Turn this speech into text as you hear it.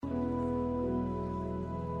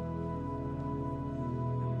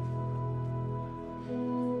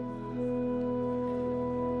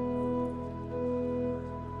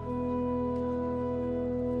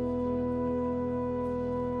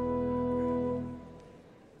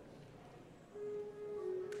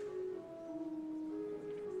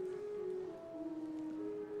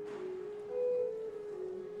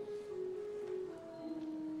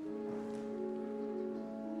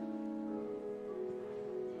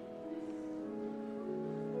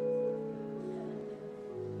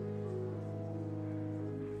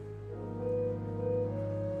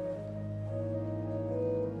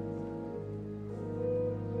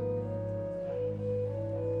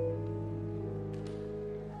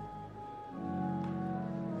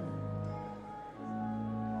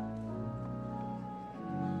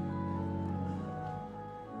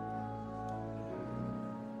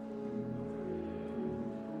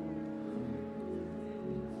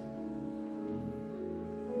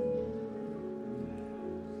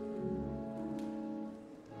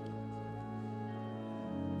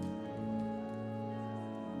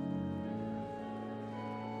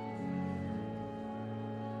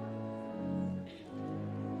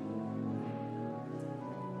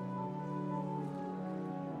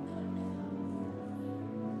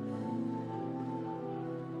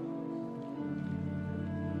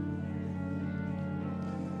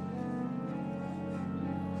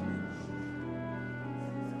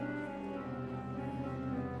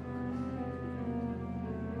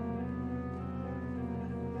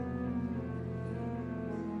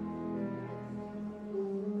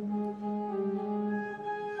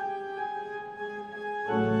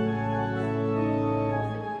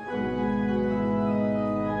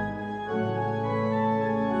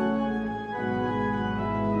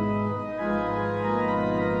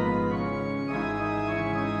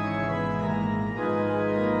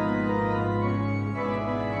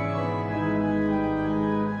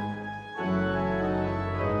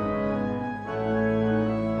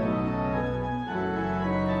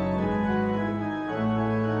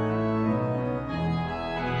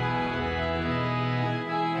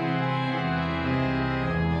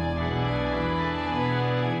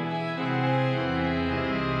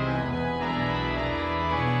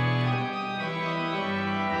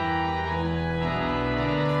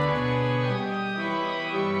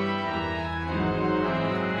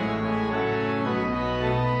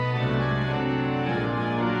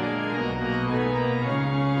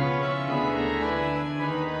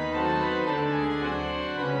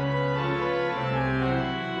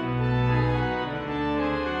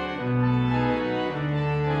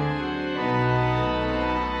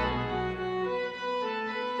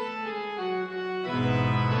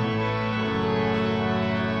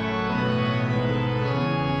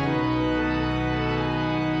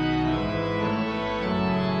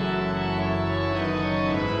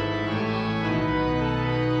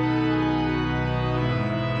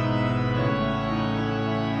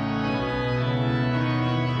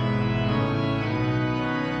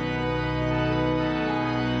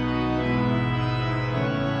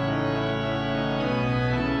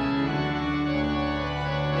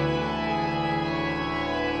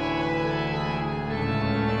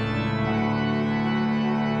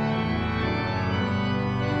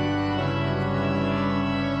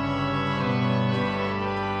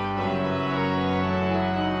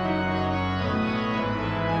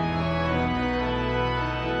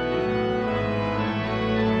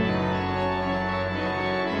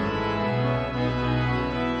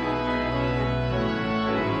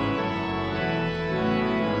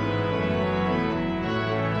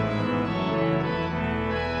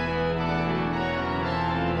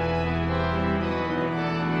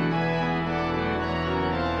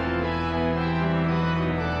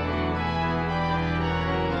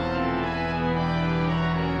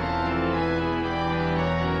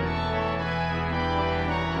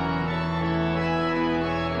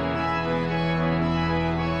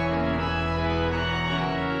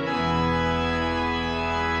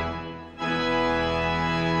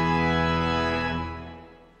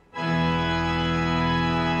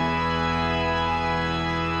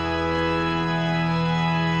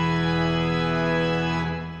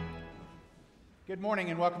Good morning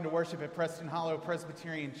and welcome to worship at Preston Hollow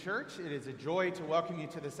Presbyterian Church. It is a joy to welcome you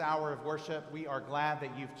to this hour of worship. We are glad that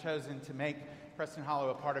you've chosen to make Preston Hollow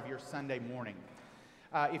a part of your Sunday morning.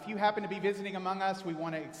 If you happen to be visiting among us, we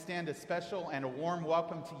want to extend a special and a warm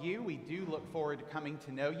welcome to you. We do look forward to coming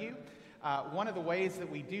to know you. One of the ways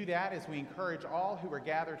that we do that is we encourage all who are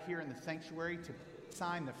gathered here in the sanctuary to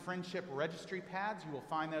sign the friendship registry pads. You will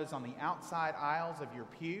find those on the outside aisles of your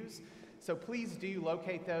pews. So please do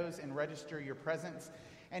locate those and register your presence.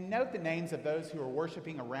 And note the names of those who are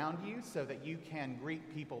worshiping around you so that you can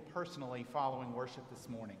greet people personally following worship this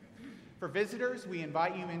morning. For visitors, we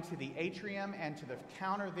invite you into the atrium and to the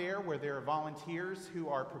counter there where there are volunteers who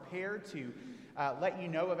are prepared to let you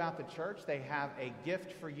know about the church. They have a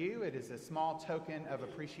gift for you. It is a small token of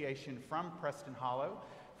appreciation from Preston Hollow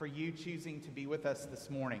for you choosing to be with us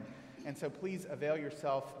this morning. And so please avail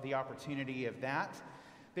yourself the opportunity of that.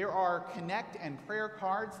 There are connect and prayer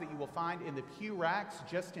cards that you will find in the pew racks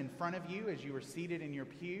just in front of you as you are seated in your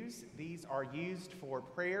pews. These are used for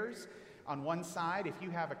prayers. On one side, if you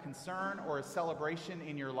have a concern or a celebration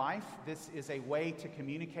in your life, this is a way to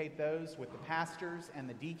communicate those with the pastors and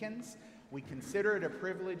the deacons. We consider it a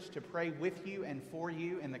privilege to pray with you and for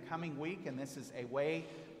you in the coming week, and this is a way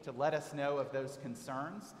to let us know of those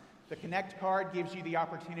concerns. The Connect card gives you the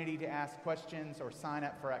opportunity to ask questions or sign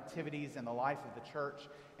up for activities in the life of the church,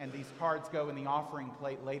 and these cards go in the offering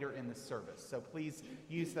plate later in the service. So please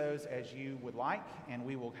use those as you would like, and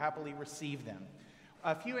we will happily receive them.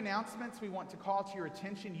 A few announcements we want to call to your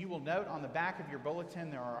attention. You will note on the back of your bulletin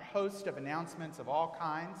there are a host of announcements of all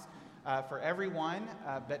kinds for everyone,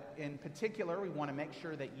 but in particular we want to make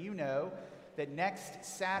sure that you know that next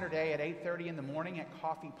Saturday at 8:30 in the morning at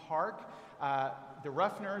Coffey Park, the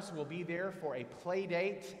Ruffners will be there for a play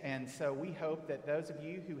date, and so we hope that those of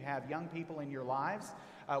you who have young people in your lives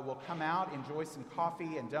will come out, enjoy some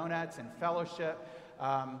coffee and donuts and fellowship.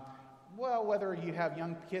 Whether you have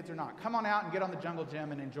young kids or not, come on out and get on the Jungle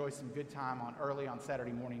Gym and enjoy some good time early on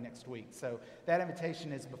Saturday morning next week. So that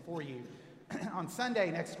invitation is before you. On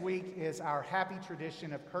Sunday next week is our happy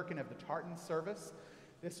tradition of Kirkin of the Tartan service.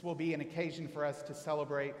 This will be an occasion for us to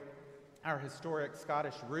celebrate our historic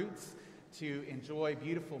Scottish roots, to enjoy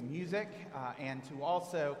beautiful music, and to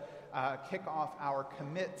also kick off our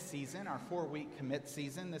commit season, our 4-week commit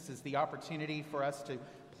season. This is the opportunity for us to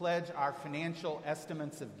pledge our financial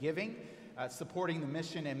estimates of giving, supporting the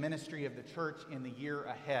mission and ministry of the church in the year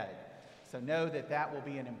ahead. So know that that will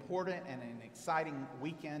be an important and an exciting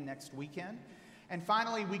weekend next weekend. And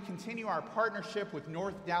finally, we continue our partnership with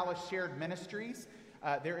North Dallas Shared Ministries.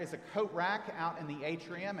 There is a coat rack out in the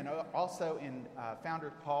atrium and also in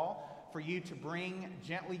Founders Hall for you to bring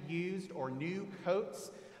gently used or new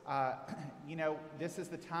coats. This is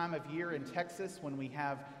the time of year in Texas when we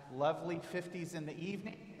have lovely 50s in the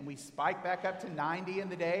evening, and we spike back up to 90 in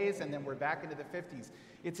the days, and then we're back into the 50s.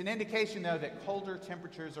 It's an indication, though, that colder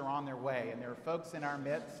temperatures are on their way, and there are folks in our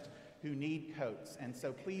midst who need coats. And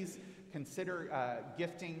so please consider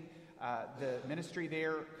gifting the ministry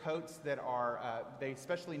there coats that are, they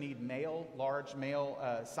especially need large male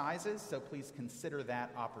sizes, so please consider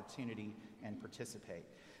that opportunity and participate.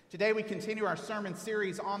 Today we continue our sermon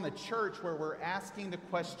series on the church where we're asking the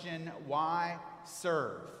question, why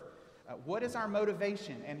serve? What is our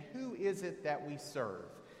motivation and who is it that we serve?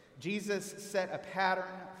 Jesus set a pattern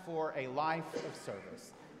for a life of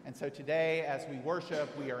service. And so today as we worship,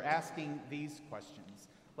 we are asking these questions.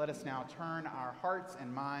 Let us now turn our hearts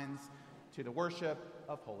and minds to the worship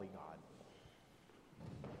of Holy God.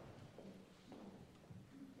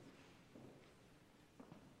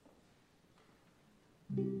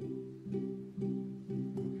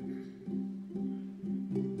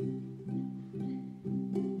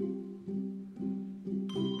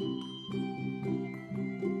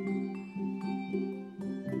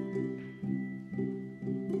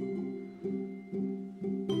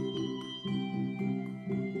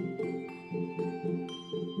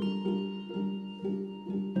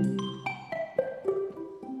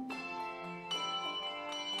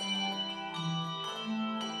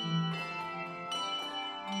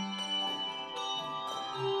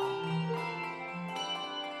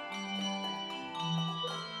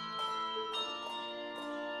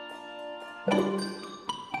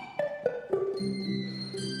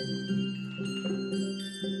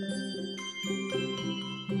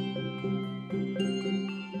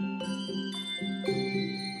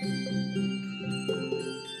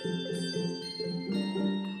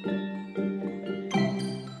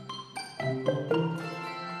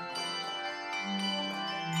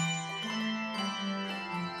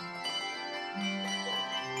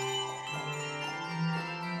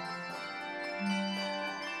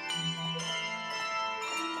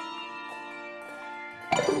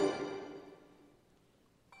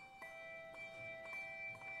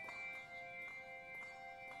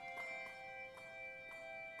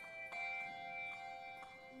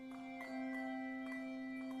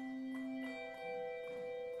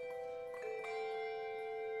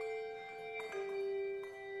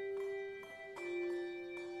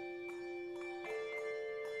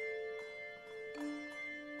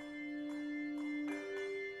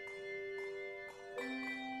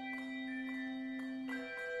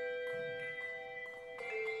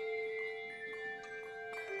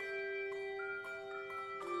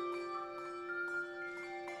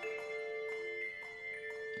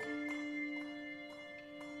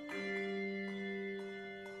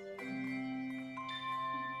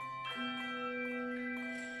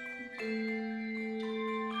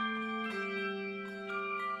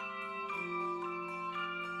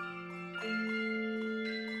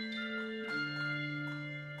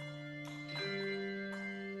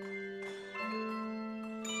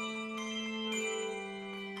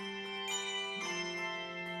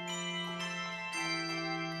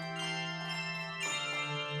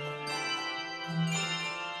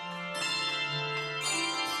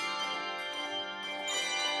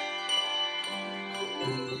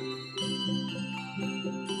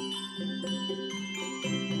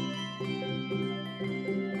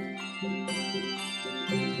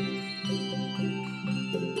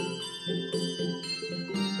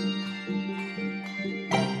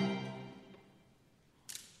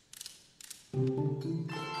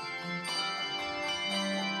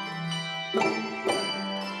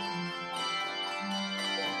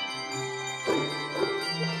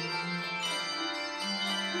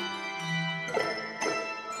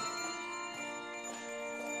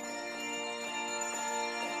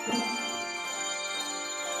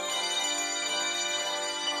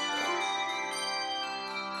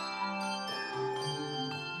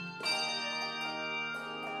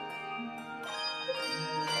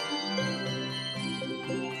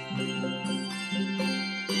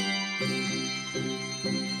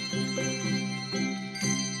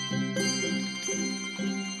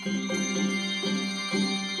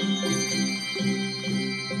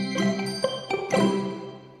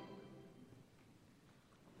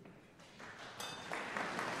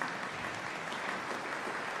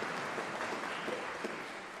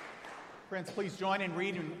 Friends, please join in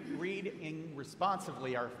reading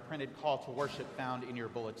responsively our printed call to worship found in your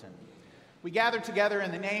bulletin. We gather together in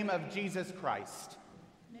the name of Jesus Christ.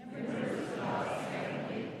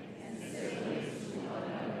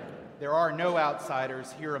 There are no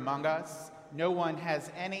outsiders here among us. No one has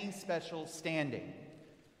any special standing.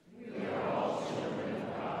 We are all children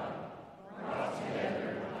of God, brought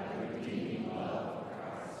together by the redeeming love of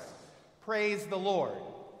Christ. Praise the Lord.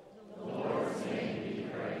 The Lord's name be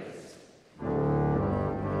praised.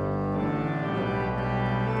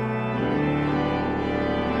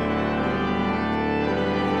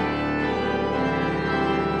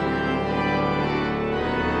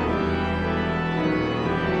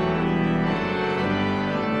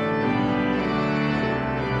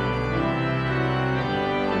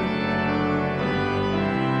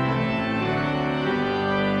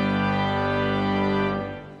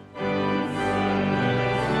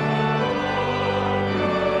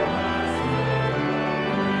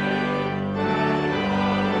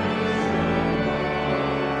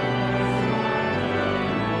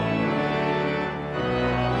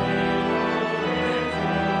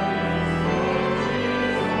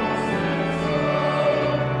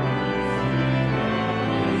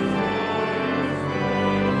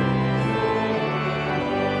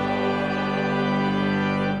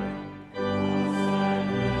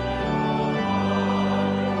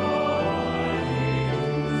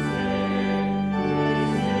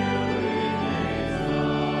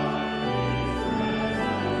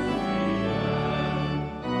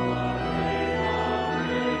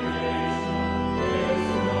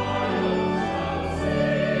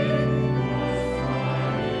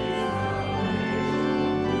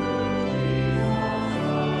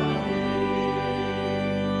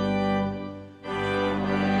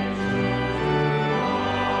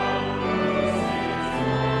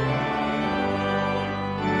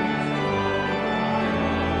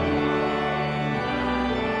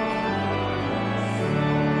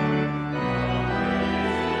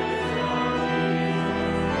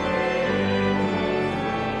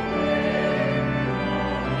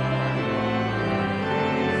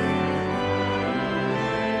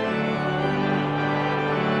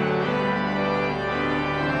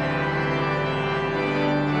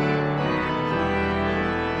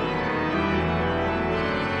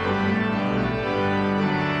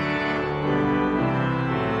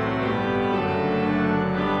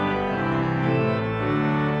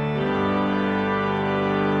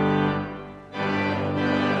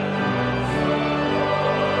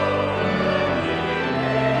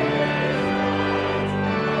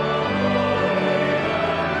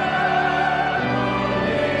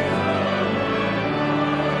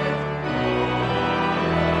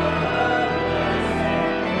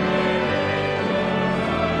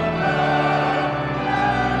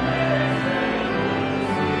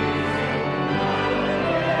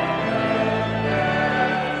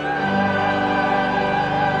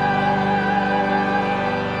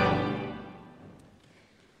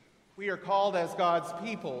 Called as God's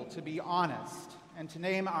people to be honest and to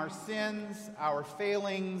name our sins, our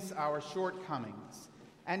failings, our shortcomings,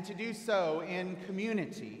 and to do so in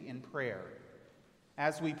community in prayer.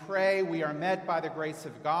 As we pray, we are met by the grace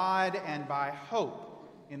of God and by hope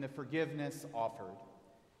in the forgiveness offered.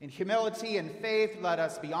 In humility and faith, let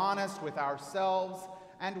us be honest with ourselves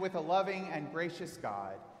and with a loving and gracious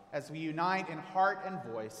God as we unite in heart and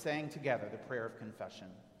voice, saying together the prayer of confession.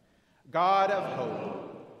 God of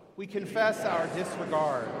hope, we confess our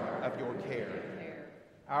disregard of your care,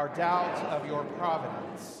 our doubt of your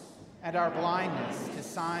providence, and our blindness to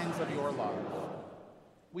signs of your love.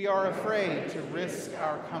 We are afraid to risk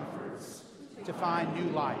our comforts, to find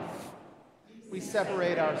new life. We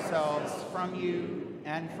separate ourselves from you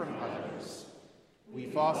and from others. We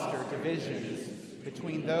foster divisions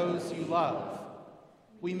between those you love.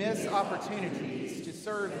 We miss opportunities to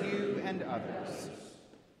serve you and others.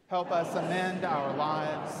 Help us amend our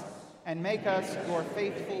lives and make us your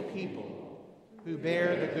faithful people who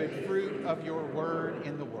bear the good fruit of your word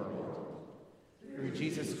in the world. Through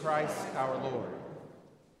Jesus Christ our Lord.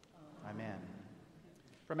 Amen.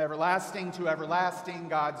 From everlasting to everlasting,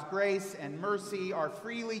 God's grace and mercy are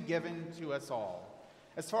freely given to us all.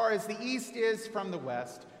 As far as the east is from the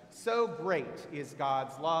west, so great is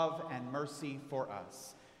God's love and mercy for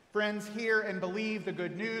us. Friends, hear and believe the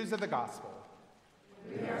good news of the gospel.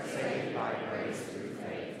 We are saved by grace through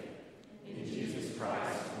faith. In Jesus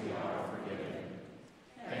Christ we are forgiven.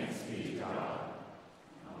 Thanks be to God.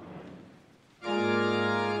 Amen.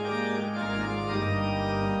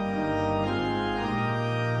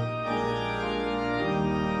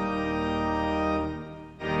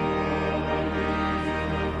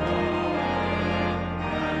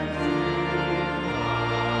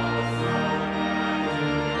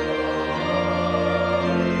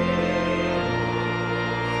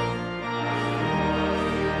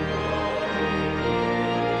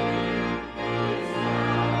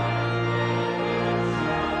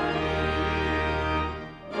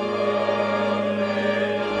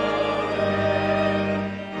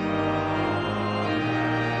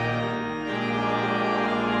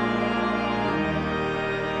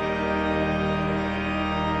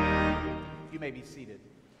 may be seated.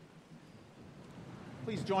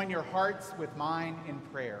 Please join your hearts with mine in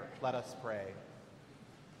prayer. Let us pray.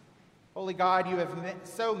 Holy God, you have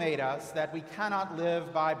so made us that we cannot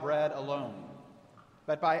live by bread alone,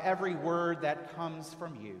 but by every word that comes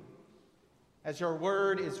from you. As your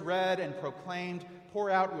word is read and proclaimed,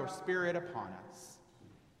 pour out your Spirit upon us,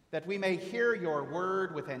 that we may hear your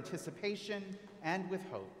word with anticipation and with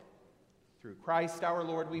hope. Through Christ our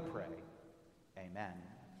Lord we pray. Amen.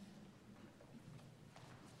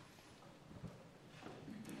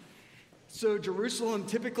 So Jerusalem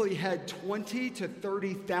typically had 20 to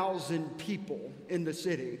 30,000 people in the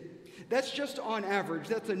city. That's just on average.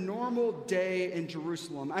 That's a normal day in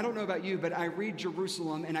Jerusalem. I don't know about you, but I read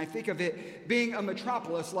Jerusalem and I think of it being a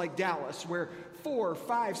metropolis like Dallas, where 4,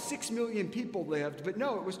 5, 6 million people lived. But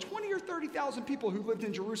no, it was 20 or 30,000 people who lived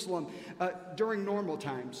in Jerusalem during normal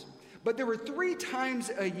times. But there were 3 times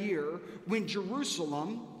a year when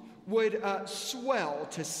Jerusalem would swell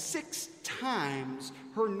to 6 times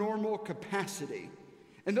her normal capacity.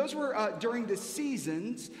 And those were during the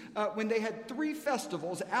seasons when they had 3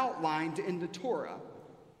 festivals outlined in the Torah.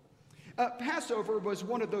 Passover was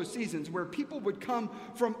one of those seasons where people would come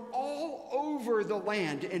from all over the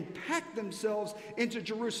land and pack themselves into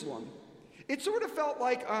Jerusalem. It sort of felt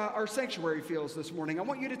like our sanctuary feels this morning. I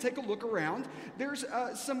want you to take a look around. There's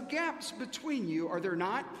some gaps between you, are there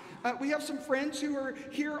not? We have some friends who are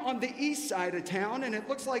here on the east side of town, and it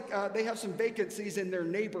looks like they have some vacancies in their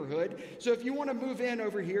neighborhood. So if you want to move in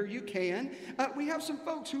over here, you can. We have some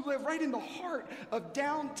folks who live right in the heart of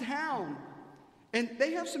downtown, and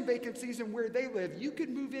they have some vacancies in where they live. You could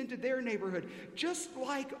move into their neighborhood, just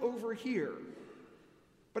like over here.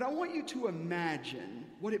 But I want you to imagine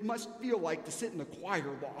what it must feel like to sit in the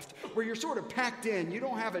choir loft, where you're sort of packed in. You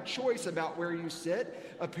don't have a choice about where you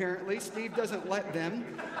sit, apparently. Steve doesn't let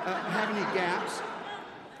them have any gaps.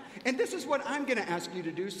 And this is what I'm going to ask you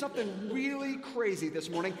to do, something really crazy this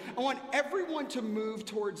morning. I want everyone to move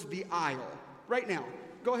towards the aisle right now.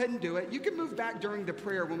 Go ahead and do it. You can move back during the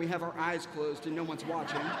prayer when we have our eyes closed and no one's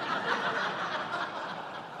watching.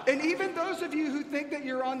 And even those of you who think that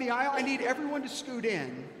you're on the aisle, I need everyone to scoot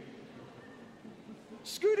in.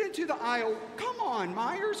 Scoot into the aisle. Come on,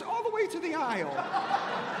 Myers, all the way to the aisle.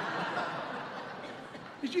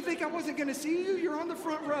 Did you think I wasn't going to see you? You're on the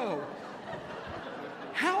front row.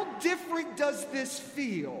 How different does this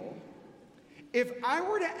feel if I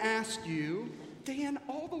were to ask you, Dan,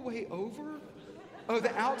 all the way over? Oh,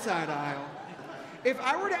 the outside aisle. If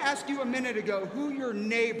I were to ask you a minute ago who your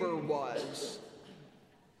neighbor was,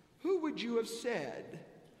 who would you have said?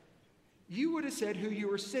 You would have said who you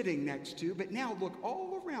were sitting next to, but now look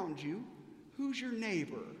all around you. Who's your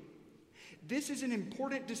neighbor? This is an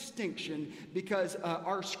important distinction because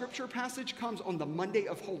our scripture passage comes on the Monday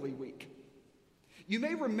of Holy Week. You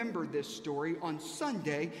may remember this story. On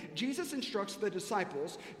Sunday, Jesus instructs the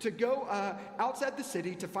disciples to go outside the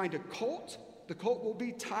city to find a colt. The colt will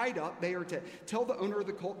be tied up. They are to tell the owner of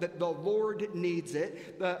the colt that the Lord needs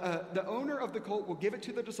it. The owner of the colt will give it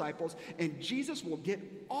to the disciples, and Jesus will get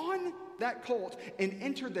on that colt and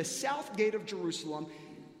enter the south gate of Jerusalem,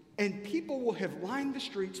 and people will have lined the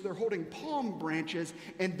streets. They're holding palm branches,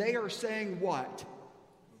 and they are saying what?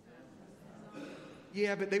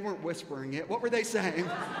 Yeah, but they weren't whispering it. What were they saying?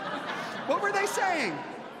 What were they saying?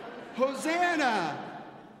 Hosanna,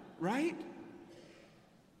 right?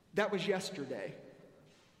 That was yesterday.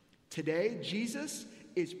 Today, Jesus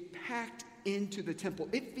is packed into the temple.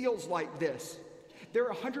 It feels like this. There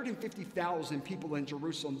are 150,000 people in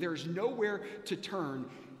Jerusalem. There's nowhere to turn.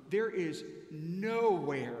 There is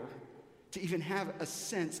nowhere to even have a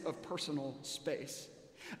sense of personal space.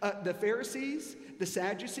 The Pharisees, the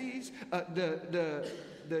Sadducees,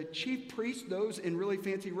 the chief priests, those in really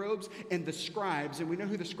fancy robes, and the scribes, and we know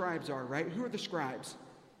who the scribes are, right? Who are the scribes?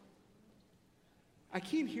 I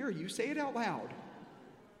can't hear you. Say it out loud.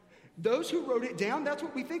 Those who wrote it down, that's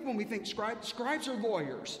what we think when we think scribes. Scribes are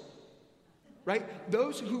lawyers, right?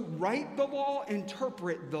 Those who write the law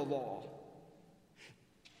interpret the law.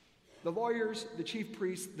 The lawyers, the chief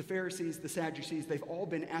priests, the Pharisees, the Sadducees, they've all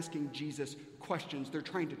been asking Jesus questions. They're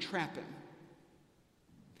trying to trap him.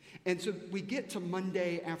 And so we get to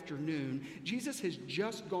Monday afternoon. Jesus has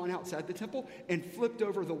just gone outside the temple and flipped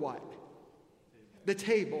over the what? The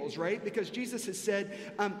tables, right? Because Jesus has said,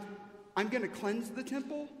 I'm going to cleanse the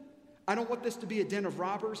temple. I don't want this to be a den of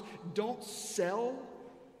robbers. Don't sell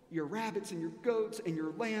your rabbits and your goats and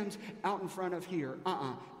your lambs out in front of here.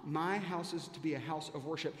 My house is to be a house of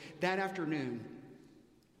worship. That afternoon,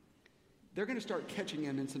 they're going to start catching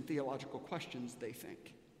him in some theological questions, they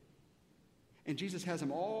think. And Jesus has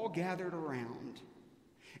them all gathered around.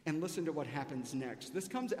 And listen to what happens next. This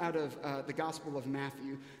comes out of the Gospel of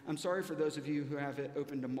Matthew. I'm sorry for those of you who have it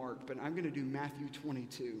open to Mark, but I'm going to do Matthew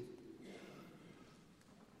 22.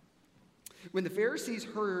 When the Pharisees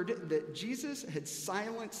heard that Jesus had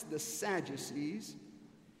silenced the Sadducees,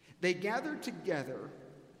 they gathered together,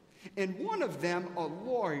 and one of them, a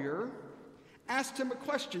lawyer, asked him a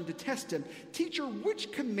question to test him. "Teacher,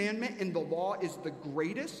 which commandment in the law is the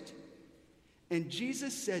greatest?" And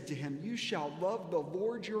Jesus said to him, "You shall love the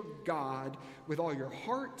Lord your God with all your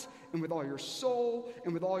heart and with all your soul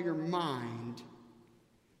and with all your mind.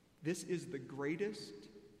 This is the greatest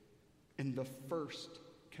and the first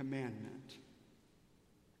commandment."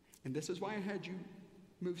 And this is why I had you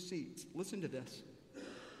move seats. Listen to this.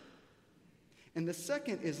 "And the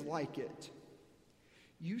second is like it.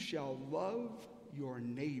 You shall love your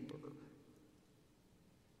neighbor.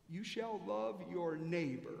 You shall love your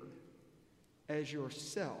neighbor as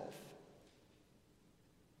yourself.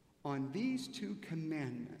 On these two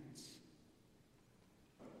commandments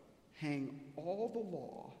hang all the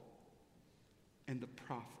law and the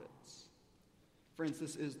prophets." Friends,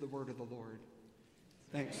 this is the word of the Lord.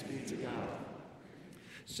 Thanks be to God.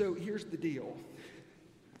 So here's the deal.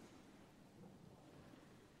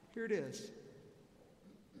 Here it is.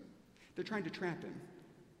 They're trying to trap him.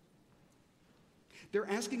 They're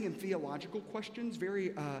asking him theological questions,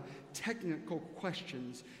 very technical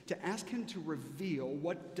questions, to ask him to reveal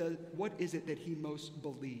what is it that he most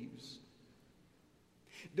believes.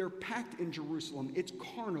 They're packed in Jerusalem. It's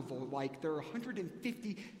carnival-like. There are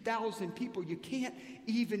 150,000 people. You can't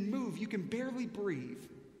even move. You can barely breathe.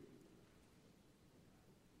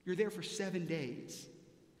 You're there for 7 days,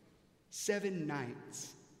 7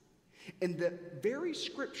 nights. And the very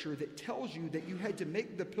scripture that tells you that you had to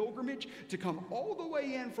make the pilgrimage to come all the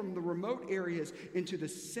way in from the remote areas into the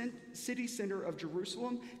city center of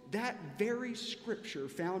Jerusalem, that very scripture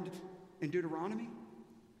found in Deuteronomy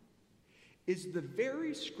is the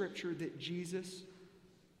very scripture that Jesus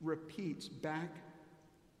repeats back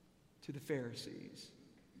to the Pharisees.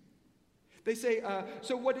 They say,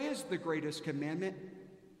 so what is the greatest commandment?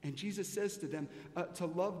 And Jesus says to them, to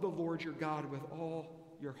love the Lord your God with all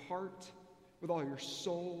your heart, with all your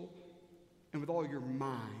soul, and with all your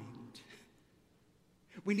mind.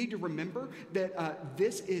 We need to remember that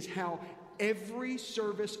this is how every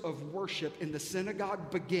service of worship in the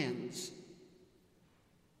synagogue begins.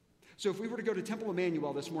 So if we were to go to Temple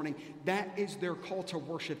Emmanuel this morning, that is their call to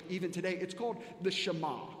worship even today. It's called the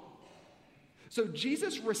Shema. So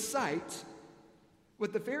Jesus recites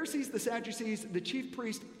what the Pharisees, the Sadducees, the chief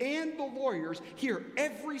priests, and the lawyers hear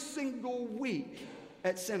every single week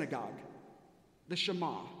at synagogue, the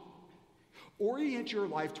Shema. Orient your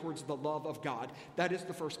life towards the love of God. That is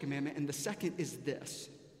the first commandment. And the second is this: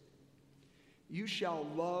 you shall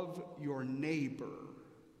love your neighbor.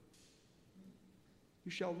 You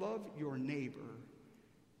shall love your neighbor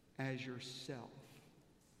as yourself.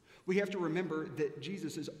 We have to remember that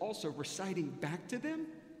Jesus is also reciting back to them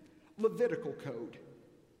Levitical code.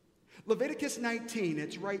 Leviticus 19,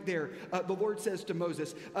 it's right there. The Lord says to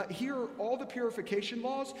Moses, here are all the purification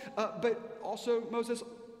laws, but also, Moses,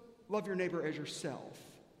 love your neighbor as yourself.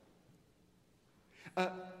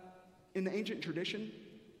 In the ancient tradition,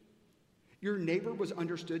 your neighbor was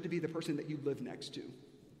understood to be the person that you live next to,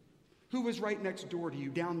 who was right next door to you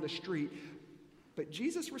down the street. But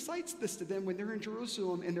Jesus recites this to them when they're in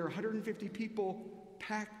Jerusalem and there are 150 people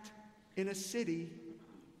packed in a city.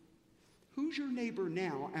 Who's your neighbor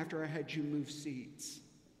now after I had you move seats?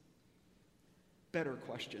 Better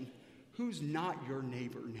question. Who's not your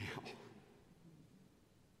neighbor now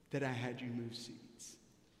that I had you move seats?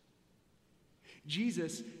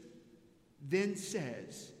 Jesus then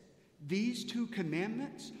says, these two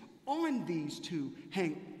commandments, on these two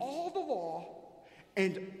hang all the law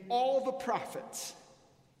and all the prophets.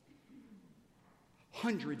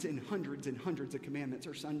 Hundreds and hundreds and hundreds of commandments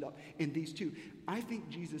are summed up in these two. I think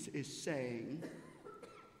Jesus is saying,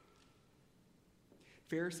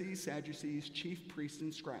 Pharisees, Sadducees, chief priests,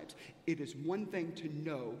 and scribes, it is one thing to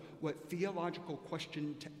know what theological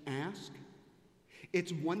question to ask.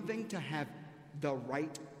 It's one thing to have the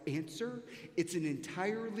right answer. It's an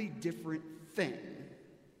entirely different thing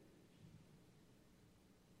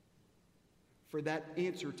for that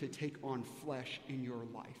answer to take on flesh in your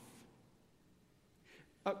life.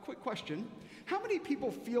 A quick question. How many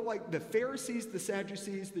people feel like the Pharisees, the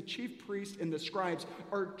Sadducees, the chief priests, and the scribes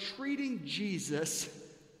are treating Jesus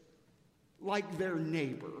like their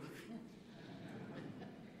neighbor?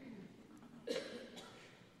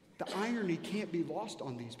 The irony can't be lost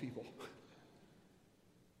on these people.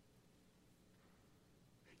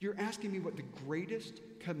 You're asking me what the greatest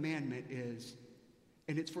commandment is,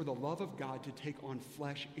 and it's for the love of God to take on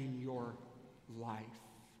flesh in your life.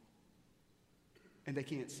 And they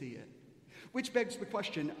can't see it. Which begs the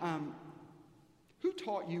question, who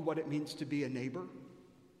taught you what it means to be a neighbor?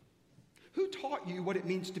 Who taught you what it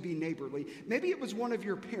means to be neighborly? Maybe it was one of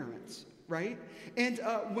your parents, right? And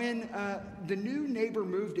when the new neighbor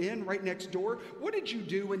moved in right next door, what did you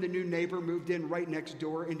do when the new neighbor moved in right next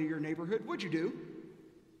door into your neighborhood? What'd you do?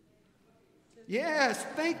 Yes,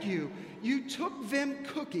 thank you. You took them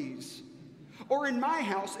cookies. Or in my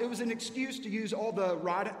house, it was an excuse to use all the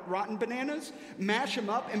rotten bananas, mash them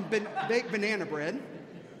up, and bake banana bread.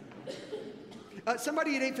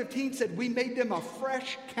 Somebody at 8:15 said we made them a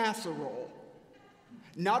fresh casserole.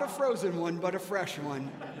 Not a frozen one, but a fresh one.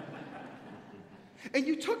 And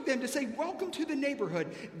you took them to say, welcome to the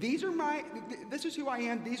neighborhood. This is who I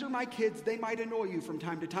am. These are my kids. They might annoy you from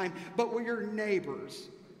time to time, but we're your neighbors.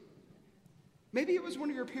 Maybe it was one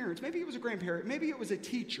of your parents. Maybe it was a grandparent. Maybe it was a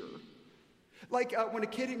teacher. Like when a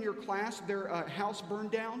kid in your class, their house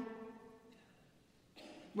burned down.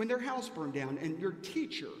 When their house burned down and your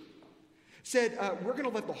teacher said, we're going to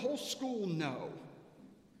let the whole school know.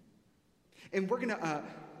 And we're going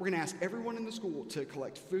to ask everyone in the school to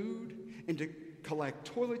collect food and to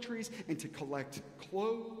collect toiletries and to collect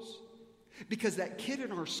clothes. Because that kid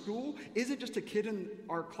in our school isn't just a kid in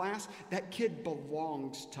our class. That kid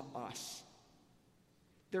belongs to us.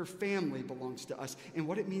 Their family belongs to us. And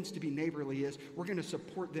what it means to be neighborly is we're going to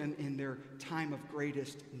support them in their time of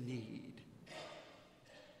greatest need.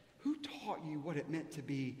 Who taught you what it meant to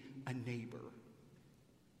be a neighbor?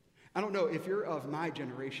 I don't know, if you're of my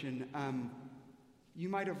generation, you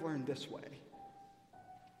might have learned this way.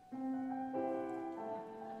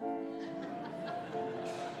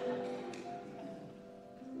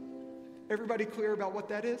 Everybody clear about what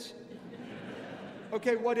that is?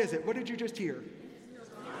 Okay, what is it? What did you just hear?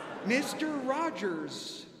 Mr.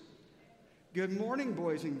 Rogers. Good morning,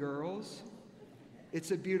 boys and girls.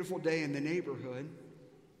 It's a beautiful day in the neighborhood.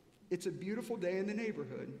 It's a beautiful day in the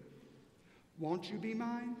neighborhood. Won't you be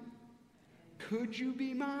mine? Could you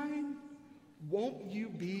be mine? Won't you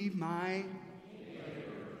be my neighbor?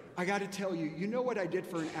 I got to tell you, you know what I did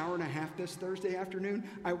for an hour and a half this Thursday afternoon?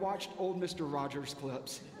 I watched old Mr. Rogers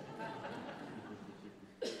clips.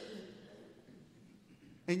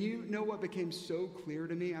 And you know what became so clear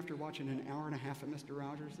to me after watching an hour and a half of Mr.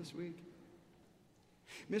 Rogers this week?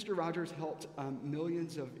 Mr. Rogers helped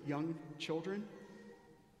millions of young children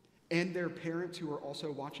and their parents who are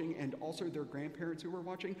also watching, and also their grandparents who are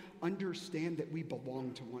watching, understand that we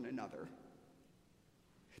belong to one another.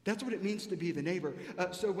 That's what it means to be the neighbor.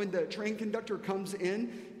 So when the train conductor comes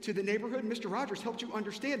in to the neighborhood, Mr. Rogers helped you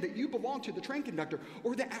understand that you belong to the train conductor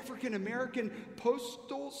or the African-American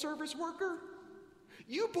postal service worker.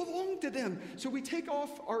 You belong to them. So we take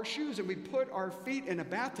off our shoes and we put our feet in a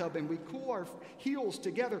bathtub and we cool our heels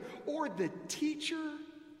together. Or the teacher,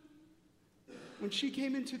 when she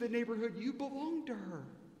came into the neighborhood, you belonged to her.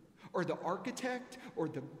 Or the architect or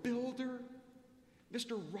the builder.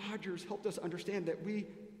 Mr. Rogers helped us understand that we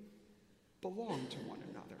belong to one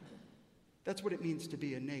another. That's what it means to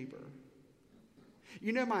be a neighbor.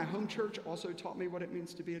 You know, my home church also taught me what it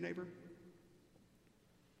means to be a neighbor.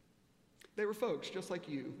 They were folks just like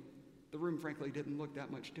you. The room, frankly, didn't look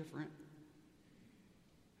that much different.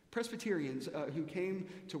 Presbyterians who came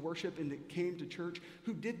to worship and that came to church,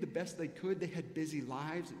 who did the best they could. They had busy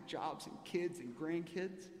lives and jobs and kids and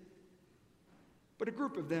grandkids. But a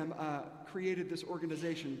group of them created this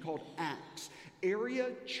organization called ACTS,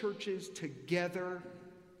 Area Churches Together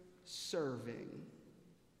Serving.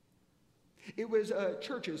 It was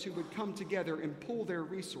churches who would come together and pool their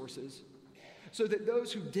resources so that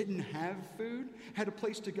those who didn't have food had a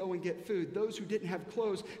place to go and get food. Those who didn't have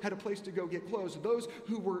clothes had a place to go get clothes. Those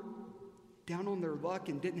who were down on their luck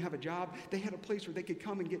and didn't have a job, they had a place where they could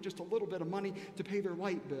come and get just a little bit of money to pay their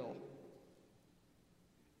light bill.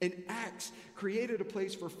 And Acts created a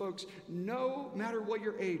place for folks, no matter what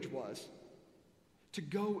your age was, to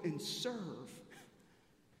go and serve.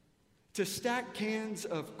 To stack cans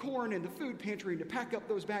of corn in the food pantry and to pack up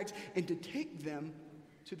those bags and to take them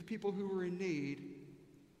to the people who were in need.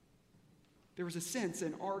 There was a sense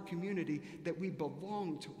in our community that we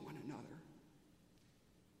belong to one another.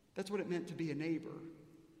 That's what it meant to be a neighbor.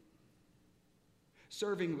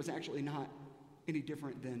 Serving was actually not any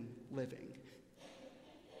different than living.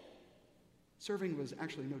 Serving was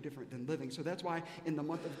actually no different than living. So that's why in the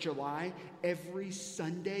month of July, every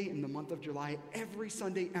Sunday in the month of July, every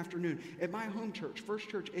Sunday afternoon, at my home church, First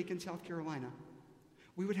Church, Aiken, South Carolina,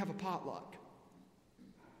 we would have a potluck.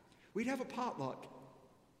 We'd have a potluck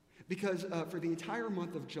because for the entire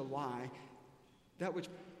month of July,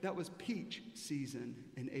 That was peach season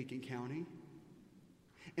in Aiken County.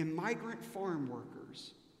 And migrant farm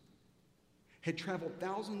workers had traveled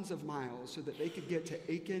thousands of miles so that they could get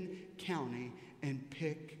to Aiken County and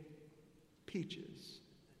pick peaches.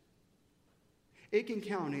 Aiken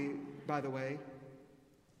County, by the way,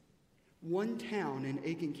 one town in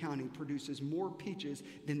Aiken County produces more peaches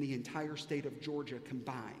than the entire state of Georgia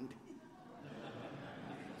combined.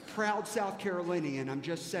 Proud South Carolinian, I'm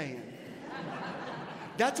just saying.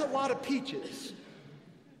 That's a lot of peaches.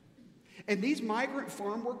 And these migrant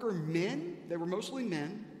farm worker men, they were mostly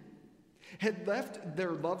men, had left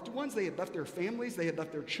their loved ones, they had left their families, they had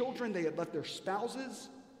left their children, they had left their spouses,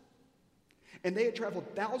 and they had traveled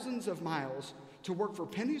thousands of miles to work for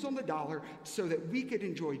pennies on the dollar so that we could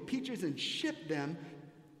enjoy peaches and ship them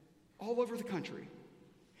all over the country.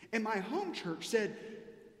 And my home church said,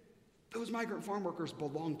 those migrant farm workers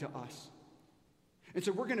belong to us. And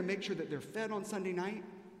so we're going to make sure that they're fed on Sunday night.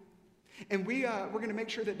 And we're going to make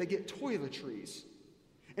sure that they get toiletries.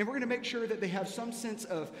 And we're going to make sure that they have some sense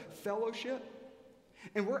of fellowship.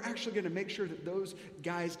 And we're actually going to make sure that those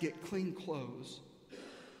guys get clean clothes.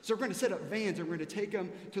 So we're going to set up vans and we're going to take them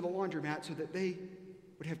to the laundromat so that they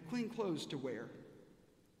would have clean clothes to wear.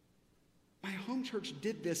 My home church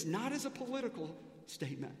did this not as a political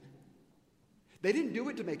statement. They didn't do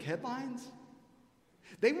it to make headlines.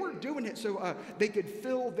 They weren't doing it so they could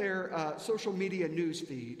fill their social media news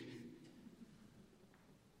feed.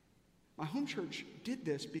 My home church did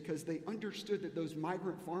this because they understood that those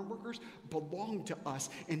migrant farm workers belonged to us.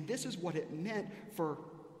 And this is what it meant to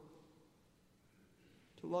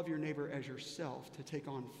love your neighbor as yourself, to take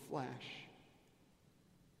on flesh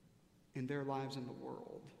in their lives in the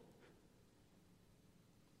world.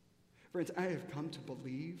 Friends, I have come to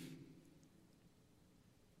believe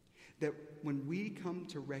that when we come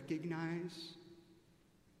to recognize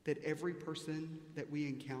that every person that we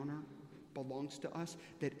encounter belongs to us,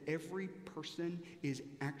 that every person is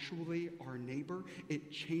actually our neighbor,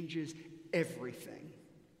 it changes everything.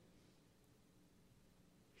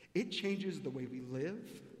 It changes the way we live.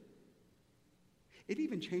 It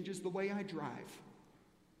even changes the way I drive.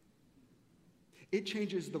 It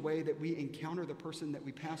changes the way that we encounter the person that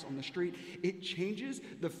we pass on the street. It changes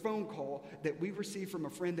the phone call that we receive from a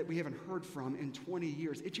friend that we haven't heard from in 20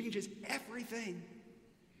 years. It changes everything.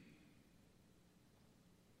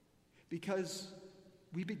 Because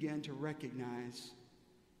we begin to recognize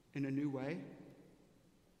in a new way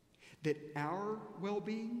that our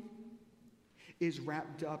well-being is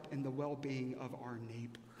wrapped up in the well-being of our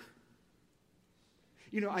neighbor.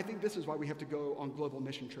 You know, I think this is why we have to go on global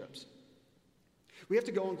mission trips. We have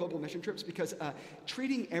to go on global mission trips because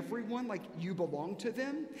treating everyone like you belong to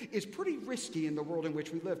them is pretty risky in the world in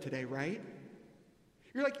which we live today, right?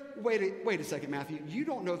 You're like, wait a second, Matthew. You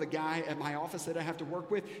don't know the guy at my office that I have to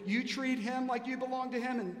work with. You treat him like you belong to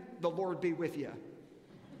him, and the Lord be with you.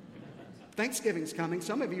 Thanksgiving's coming.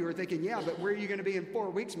 Some of you are thinking, yeah, but where are you going to be in 4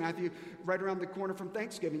 weeks, Matthew? Right around the corner from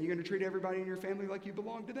Thanksgiving. You're going to treat everybody in your family like you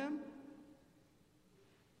belong to them?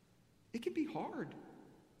 It can be hard.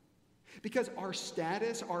 Because our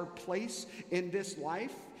status, our place in this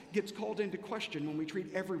life gets called into question when we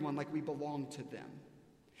treat everyone like we belong to them.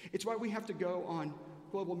 It's why we have to go on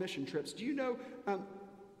global mission trips. Do you know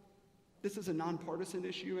this is a nonpartisan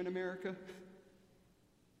issue in America?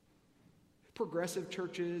 Progressive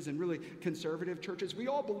churches and really conservative churches, we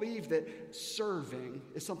all believe that serving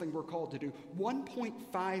is something we're called to do.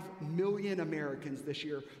 1.5 million Americans this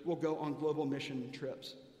year will go on global mission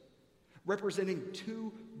trips, representing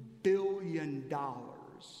 $2 billion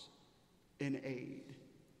in aid.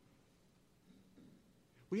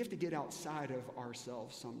 We have to get outside of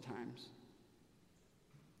ourselves sometimes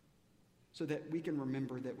so that we can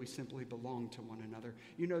remember that we simply belong to one another.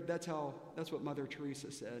 You know, that's what Mother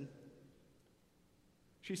Teresa said.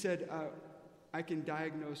 She said, I can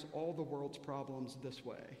diagnose all the world's problems this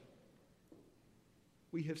way.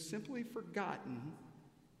 We have simply forgotten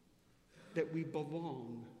that we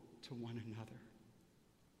belong to one another.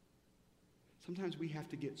 Sometimes we have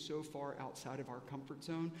to get so far outside of our comfort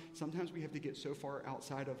zone. Sometimes we have to get so far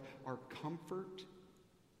outside of our comfort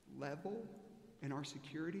level and our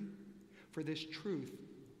security for this truth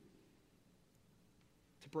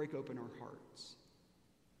to break open our hearts.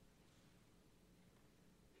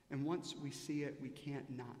 And once we see it, we can't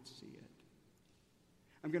not see it.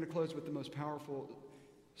 I'm going to close with the most powerful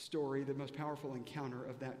story, the most powerful encounter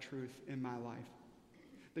of that truth in my life.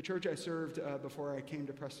 The church I served before I came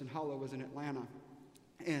to Preston Hollow was in Atlanta.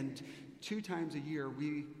 And 2 times a year,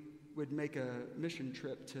 we would make a mission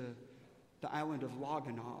trip to the island of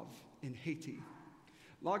Laganov in Haiti.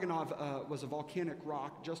 Loganov was a volcanic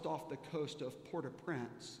rock just off the coast of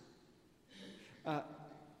Port-au-Prince.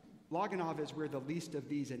 Loganov is where the least of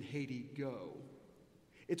these in Haiti go.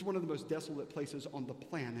 It's one of the most desolate places on the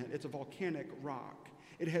planet. It's a volcanic rock.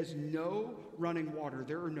 It has no running water.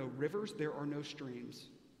 There are no rivers. There are no streams.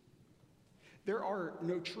 There are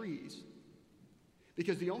no trees.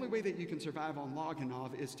 Because the only way that you can survive on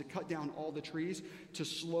Loganov is to cut down all the trees, to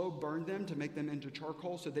slow burn them, to make them into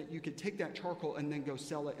charcoal so that you could take that charcoal and then go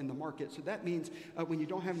sell it in the market. So that means when you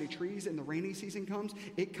don't have any trees and the rainy season comes,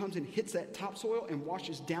 it comes and hits that topsoil and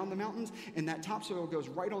washes down the mountains, and that topsoil goes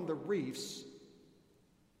right on the reefs,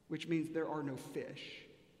 which means there are no fish.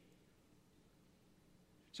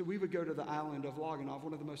 So we would go to the island of Loganov,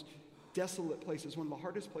 one of the most desolate places, one of the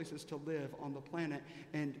hardest places to live on the planet,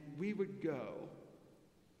 and we would go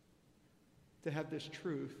to have this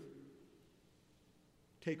truth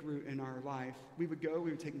take root in our life. We would go,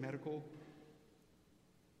 we would take medical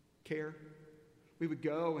care. We would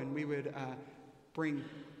go and we would bring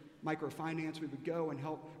microfinance. We would go and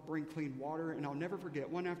help bring clean water. And I'll never forget,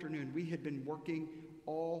 one afternoon, we had been working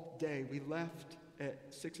all day. We left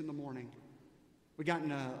at 6 in the morning. We got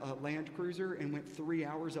in a Land Cruiser and went 3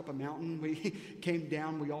 hours up a mountain. We came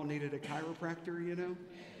down. We all needed a chiropractor, you know.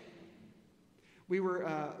 We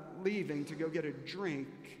were leaving to go get a drink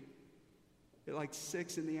at like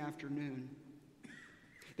 6 in the afternoon.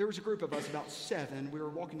 There was a group of us, about 7. We were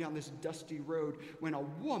walking down this dusty road when a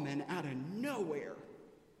woman out of nowhere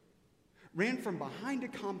ran from behind a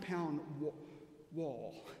compound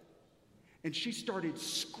wall, and she started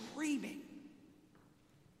screaming,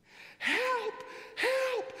 "Help!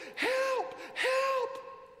 Help! Help! Help!"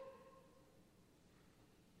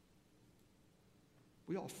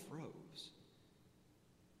 We all froze.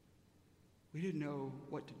 We didn't know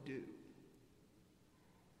what to do.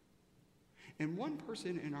 And one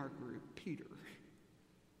person in our group, Peter,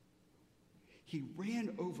 he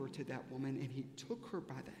ran over to that woman and he took her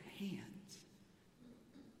by the hands.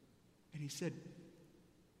 And he said,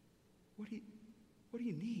 What do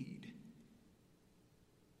you need?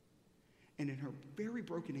 And in her very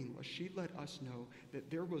broken English, she let us know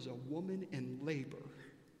that there was a woman in labor.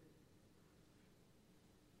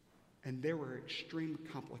 And there were extreme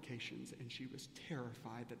complications, and she was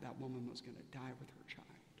terrified that that woman was going to die with her child.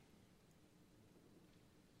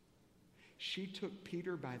 She took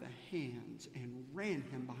Peter by the hands and ran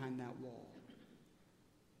him behind that wall.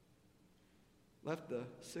 Left the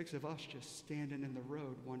 6 of us just standing in the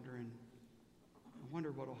road wondering, I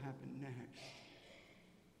wonder what will happen next.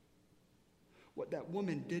 What that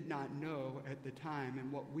woman did not know at the time,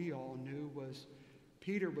 and what we all knew, was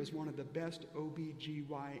Peter was one of the best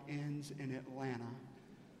OBGYNs in Atlanta.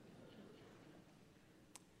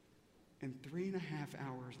 And 3.5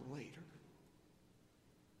 hours later,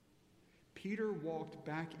 Peter walked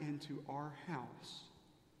back into our house.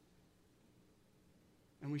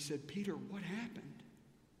 And we said, "Peter, what happened?"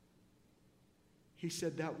 He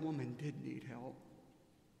said, "That woman did need help."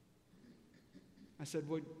 I said,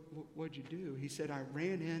 what'd you do? He said, "I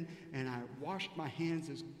ran in and I washed my hands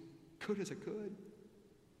as good as I could.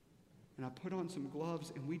 And I put on some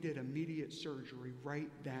gloves, and we did immediate surgery right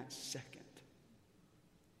that second."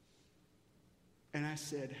 And I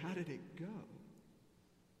said, "How did it go?"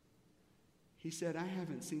 He said, "I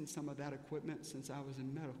haven't seen some of that equipment since I was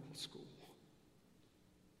in medical school.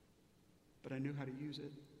 But I knew how to use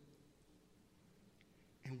it.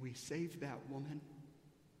 And we saved that woman,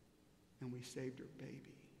 and we saved her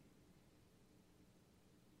baby."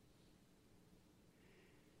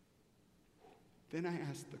 Then I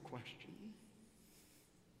asked the question,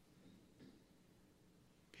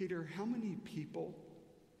 "Peter, how many people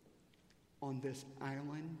on this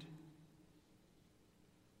island,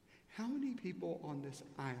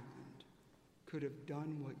 could have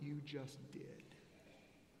done what you just did?"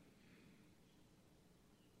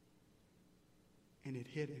 And it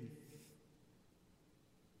hit him.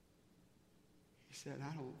 He said,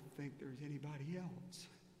 "I don't think there's anybody else."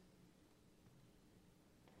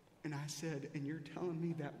 And I said, "And you're telling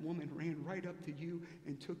me that woman ran right up to you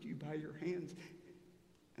and took you by your hands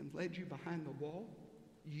and led you behind the wall?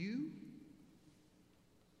 You?"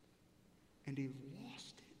 And he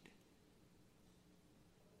lost it.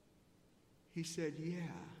 He said,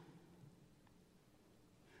 "Yeah."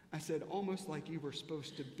 I said, "Almost like you were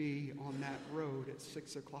supposed to be on that road at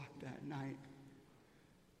 6 o'clock that night."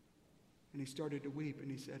 And he started to weep,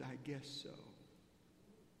 and he said, "I guess so."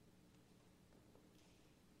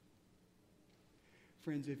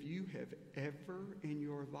 Friends, if you have ever in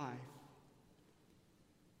your life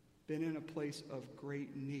been in a place of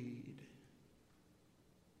great need,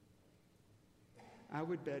 I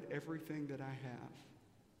would bet everything that I have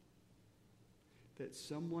that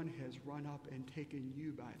someone has run up and taken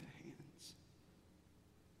you by the hands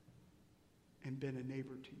and been a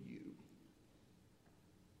neighbor to you?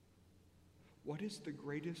 What is the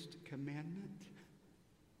greatest commandment?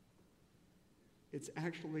 It's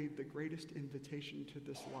actually the greatest invitation to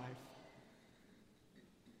this life.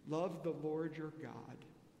 Love the Lord your God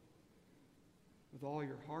with all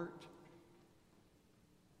your heart,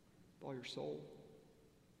 with all your soul,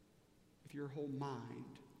 with your whole mind.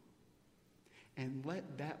 And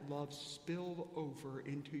let that love spill over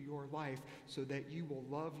into your life so that you will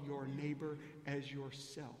love your neighbor as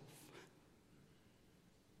yourself.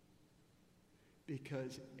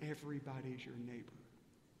 Because everybody's your neighbor.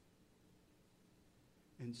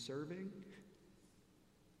 And serving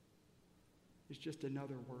is just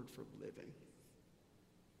another word for living.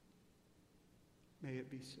 May it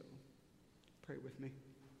be so. Pray with me.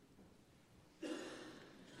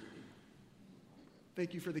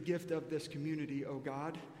 Thank you for the gift of this community, O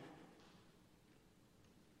God.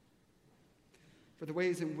 For the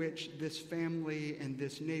ways in which this family and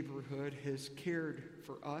this neighborhood has cared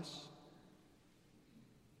for us.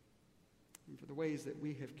 And for the ways that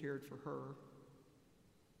we have cared for her.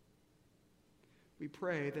 We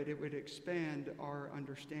pray that it would expand our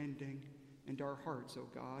understanding and our hearts, O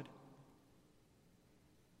God,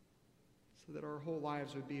 so that our whole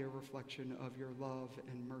lives would be a reflection of your love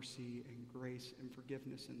and mercy and grace and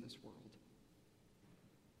forgiveness in this world.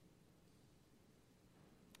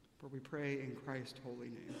 For we pray in Christ's holy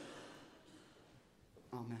name.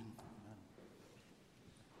 Amen.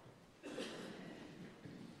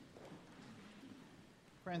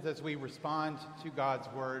 Friends, as we respond to God's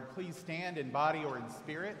word, please stand in body or in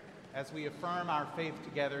spirit as we affirm our faith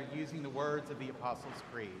together using the words of the Apostles'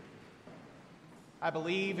 Creed. I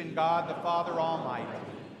believe in God the Father Almighty,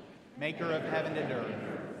 maker of heaven and earth,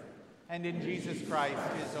 and in Jesus Christ,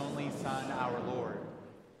 his only Son, our Lord,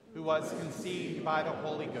 who was conceived by the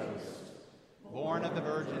Holy Ghost, born of the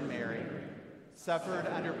Virgin Mary, suffered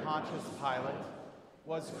under Pontius Pilate,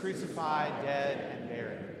 was crucified, dead, and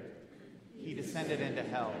buried. He descended into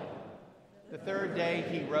hell. The third day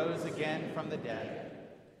he rose again from the dead.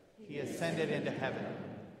 He ascended into heaven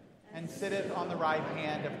and sitteth on the right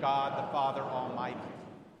hand of God the Father Almighty.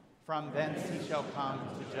 From thence he shall come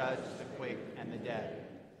to judge the quick and the dead.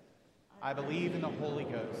 I believe in the Holy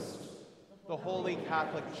Ghost, the holy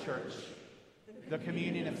Catholic Church, the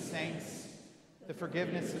communion of saints, the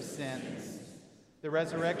forgiveness of sins, the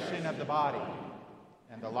resurrection of the body,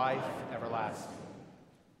 and the life everlasting.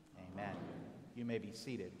 Amen. You may be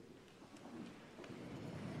seated.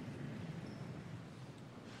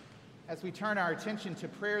 As we turn our attention to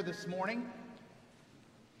prayer this morning,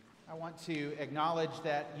 I want to acknowledge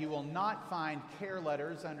that you will not find care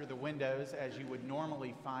letters under the windows as you would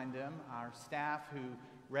normally find them. Our staff who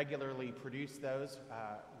regularly produce those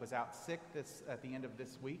was out sick at the end of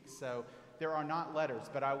this week, so there are not letters.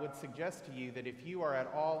 But I would suggest to you that if you are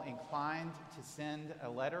at all inclined to send a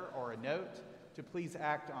letter or a note, to please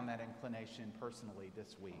act on that inclination personally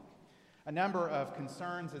this week. A number of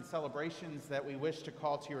concerns and celebrations that we wish to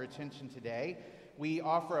call to your attention today. We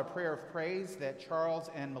offer a prayer of praise that Charles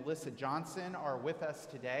and Melissa Johnson are with us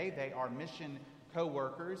today. They are mission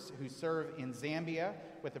co-workers who serve in Zambia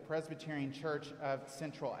with the Presbyterian Church of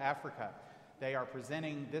Central Africa. They are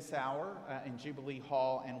presenting this hour in Jubilee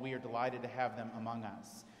Hall, and we are delighted to have them among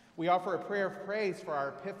us. We offer a prayer of praise for our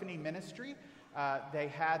Epiphany ministry. They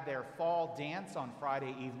had their fall dance on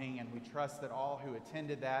Friday evening, and we trust that all who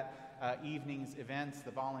attended that evening's events,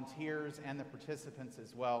 the volunteers and the participants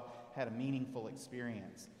as well, had a meaningful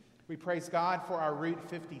experience. We praise God for our Route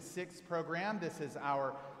 56 program. This is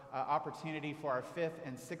our opportunity for our 5th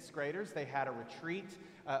and 6th graders. They had a retreat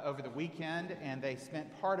over the weekend, and they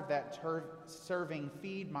spent part of that serving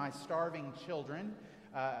Feed My Starving Children,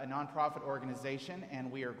 a nonprofit organization, and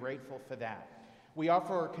we are grateful for that. We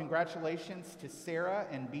offer congratulations to Sarah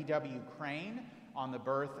and B.W. Crane on the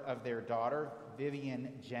birth of their daughter,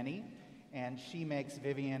 Vivian Jenny, and she makes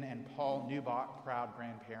Vivian and Paul Newbach proud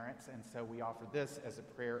grandparents, and so we offer this as a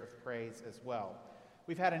prayer of praise as well.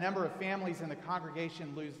 We've had a number of families in the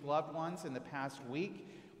congregation lose loved ones in the past week.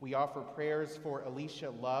 We offer prayers for Alicia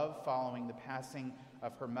Love following the passing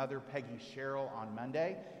of her mother, Peggy Sherrill, on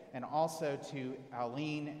Monday, and also to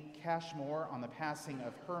Aline Cashmore on the passing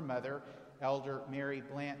of her mother, Elder Mary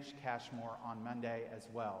Blanche Cashmore, on Monday as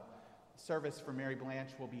well. Service for Mary Blanche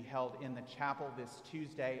will be held in the chapel this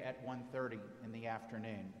Tuesday at 1:30 in the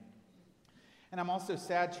afternoon. And I'm also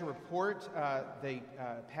sad to report the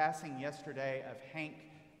passing yesterday of Hank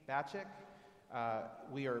Batchik.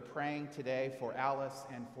 We are praying today for Alice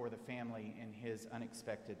and for the family in his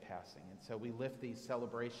unexpected passing. And so we lift these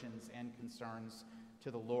celebrations and concerns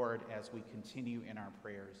to the Lord as we continue in our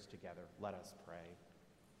prayers together. Let us pray.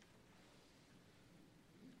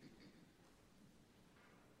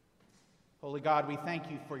 Holy God, we thank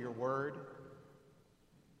you for your word.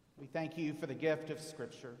 We thank you for the gift of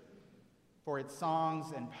Scripture, for its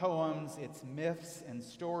songs and poems, its myths and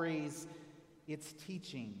stories, its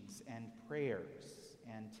teachings and prayers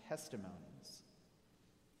and testimonies,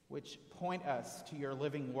 which point us to your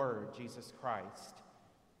living word, Jesus Christ,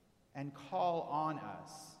 and call on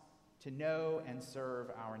us to know and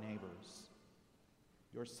serve our neighbors.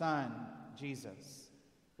 Your Son, Jesus,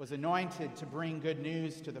 was anointed to bring good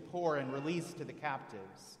news to the poor and release to the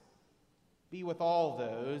captives. Be with all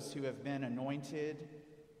those who have been anointed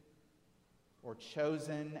or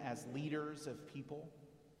chosen as leaders of people.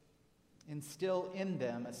 Instill in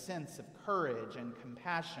them a sense of courage and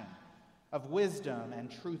compassion, of wisdom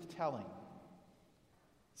and truth-telling.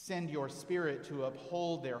 Send your Spirit to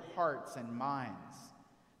uphold their hearts and minds,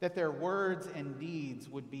 that their words and deeds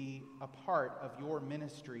would be a part of your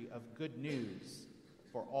ministry of good news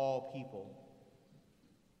for all people.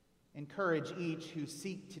 Encourage each who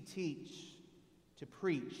seek to teach, to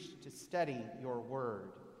preach, to study your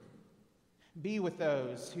word. Be with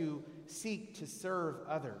those who seek to serve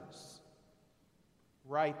others.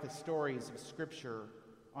 Write the stories of Scripture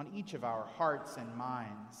on each of our hearts and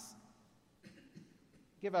minds.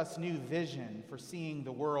 Give us new vision for seeing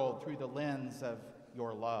the world through the lens of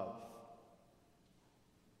your love.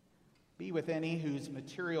 Be with any whose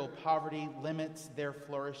material poverty limits their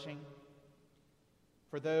flourishing.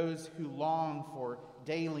 For those who long for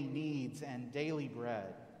daily needs and daily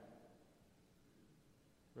bread.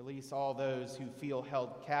 Release all those who feel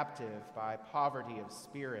held captive by poverty of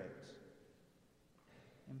spirit.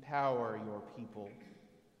 Empower your people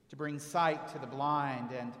to bring sight to the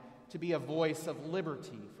blind and to be a voice of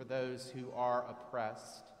liberty for those who are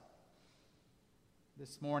oppressed.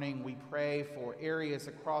 This morning we pray for areas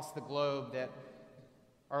across the globe that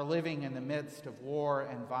are living in the midst of war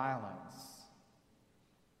and violence.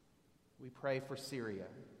 We pray for Syria,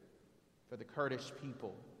 for the Kurdish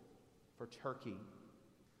people, for Turkey,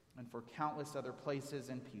 and for countless other places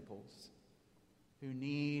and peoples who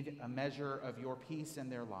need a measure of your peace in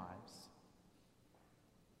their lives.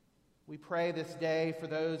 We pray this day for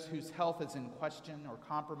those whose health is in question or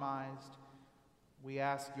compromised. We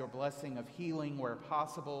ask your blessing of healing where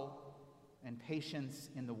possible and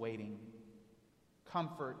patience in the waiting,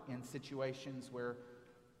 comfort in situations where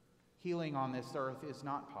healing on this earth is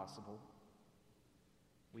not possible.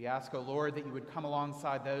 We ask, O Lord, that you would come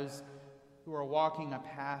alongside those who are walking a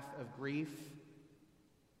path of grief.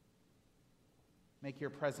 Make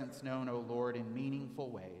your presence known, O Lord, in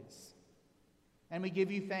meaningful ways. And we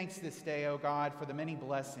give you thanks this day, O God, for the many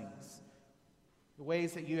blessings, the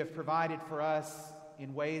ways that you have provided for us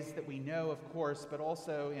in ways that we know, of course, but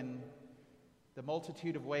also in the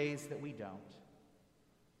multitude of ways that we don't.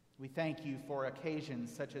 We thank you for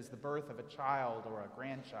occasions such as the birth of a child or a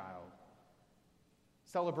grandchild,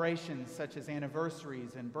 celebrations such as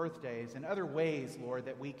anniversaries and birthdays, and other ways, Lord,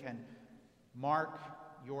 that we can mark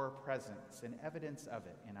your presence and evidence of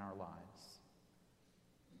it in our lives.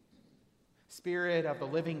 Spirit of the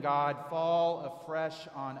living God, fall afresh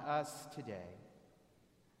on us today.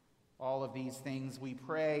 All of these things we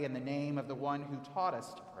pray in the name of the one who taught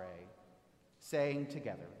us to pray, saying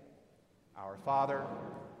together, Our Father,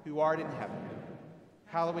 who art in heaven,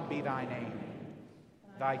 hallowed be thy name.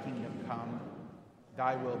 Thy kingdom come,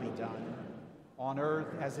 thy will be done, on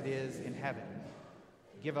earth as it is in heaven.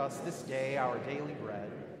 Give us this day our daily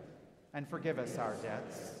bread, and forgive us our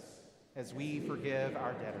debts, as we forgive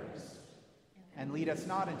our debtors. And lead us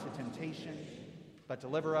not into temptation, but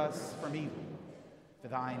deliver us from evil. For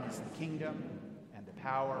thine is the kingdom, and the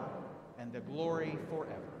power, and the glory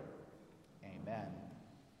forever. Amen.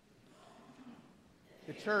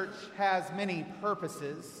 The church has many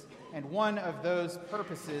purposes, and one of those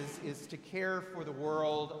purposes is to care for the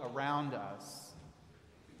world around us.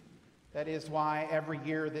 That is why every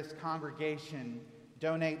year this congregation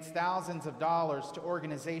donates thousands of dollars to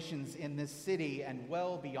organizations in this city and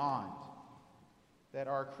well beyond that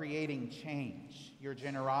are creating change. Your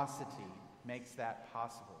generosity makes that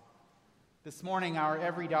possible. This morning, our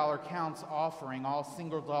Every Dollar Counts offering, all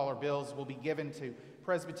single dollar bills, will be given to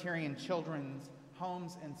Presbyterian Children's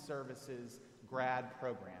Homes and Services grad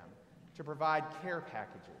program to provide care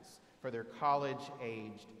packages for their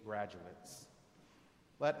college-aged graduates.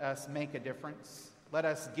 Let us make a difference. Let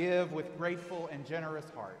us give with grateful and generous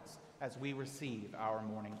hearts as we receive our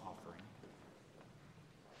morning offering.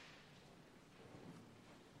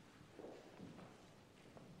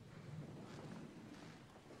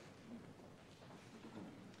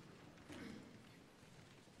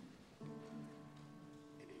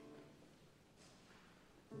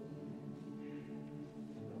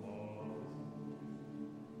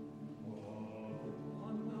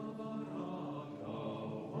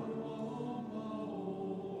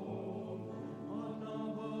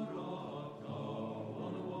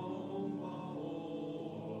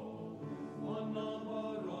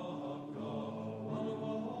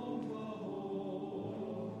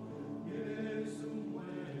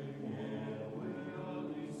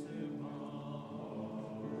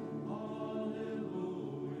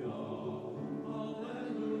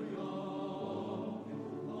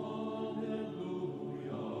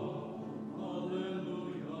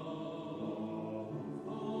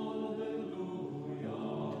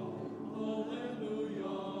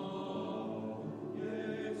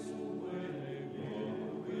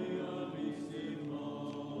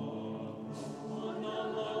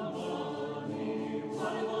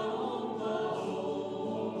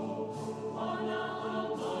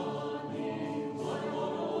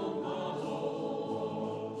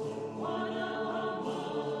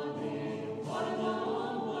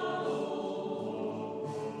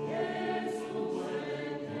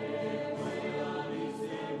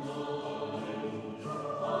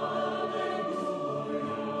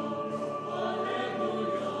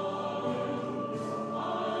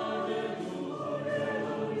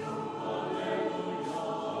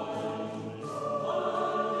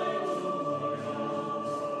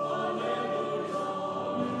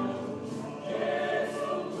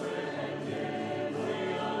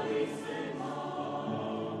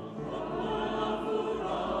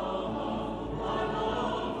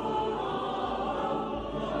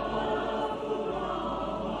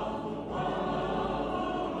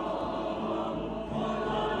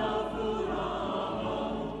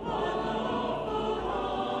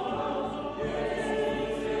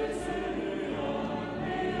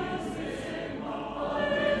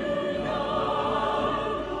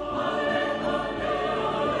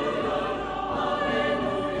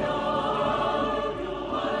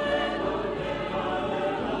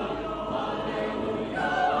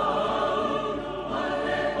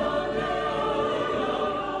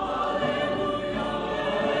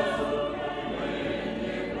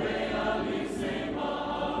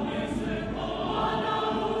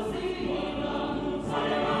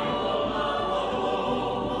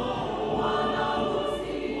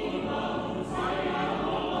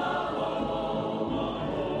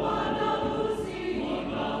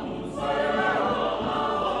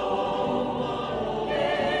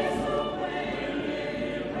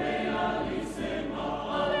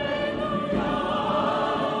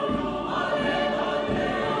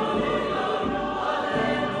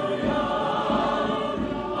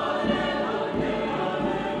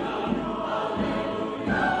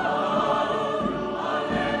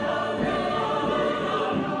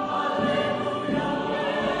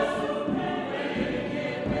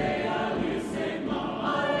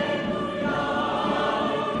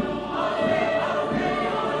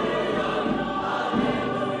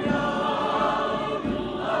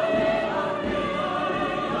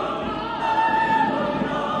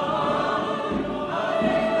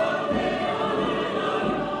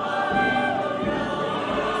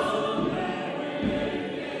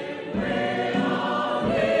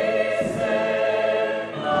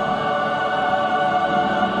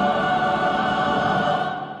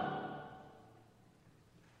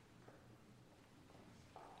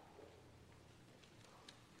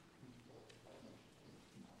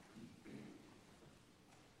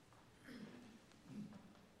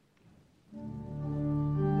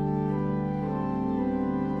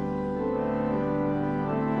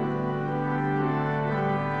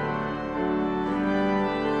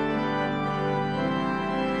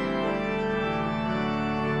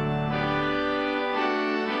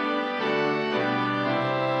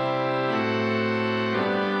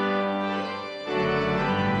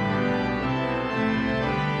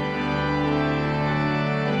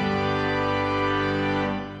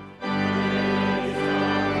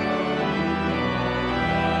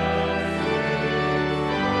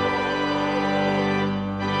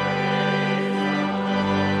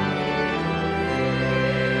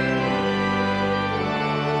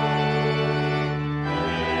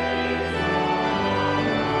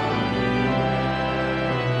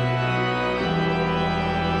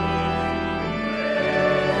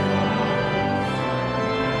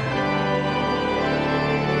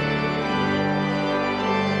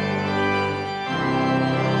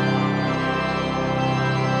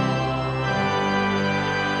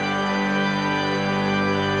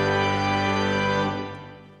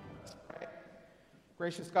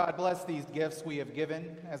 Gracious God, bless these gifts we have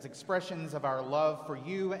given as expressions of our love for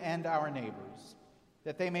you and our neighbors,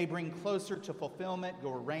 that they may bring closer to fulfillment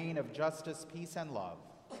your reign of justice, peace, and love.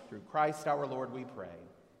 Through Christ our Lord we pray.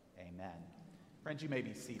 Amen. Friends, you may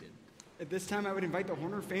be seated. At this time, I would invite the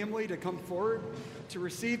Horner family to come forward to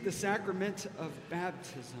receive the sacrament of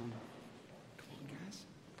baptism. Come on, guys.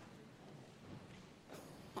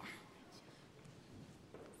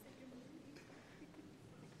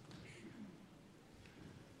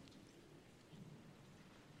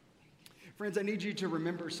 Friends, I need you to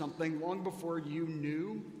remember something. Long before you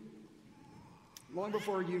knew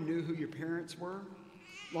who your parents were,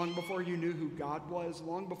 long before you knew who God was,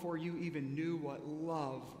 long before you even knew what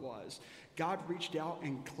love was, God reached out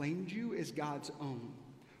and claimed you as God's own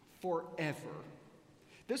forever.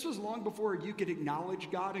 This was long before you could acknowledge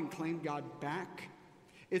God and claim God back.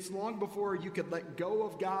 It's long before you could let go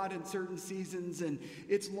of God in certain seasons, and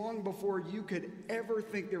it's long before you could ever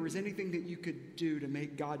think there was anything that you could do to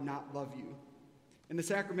make God not love you. In the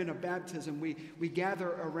sacrament of baptism, we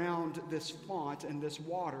gather around this font and this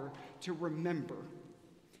water to remember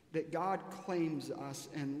that God claims us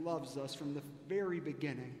and loves us from the very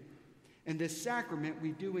beginning. And this sacrament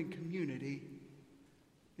we do in community,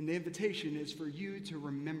 and the invitation is for you to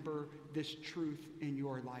remember this truth in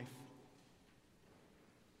your life.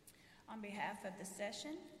 On behalf of the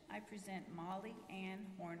session, I present Molly Ann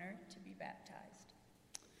Horner to be baptized.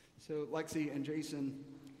 So, Lexi and Jason,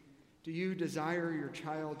 do you desire your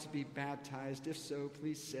child to be baptized? If so,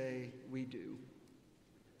 please say, "We do."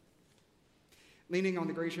 Leaning on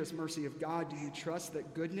the gracious mercy of God, do you trust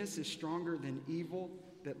that goodness is stronger than evil,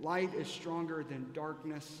 that light is stronger than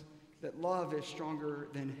darkness, that love is stronger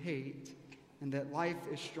than hate, and that life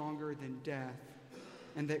is stronger than death,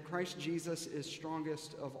 and that Christ Jesus is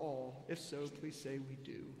strongest of all? If so, please say, "We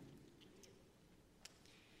do."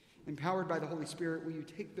 Empowered by the Holy Spirit, will you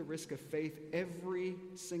take the risk of faith every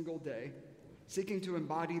single day, seeking to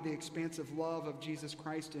embody the expansive love of Jesus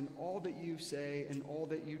Christ in all that you say and all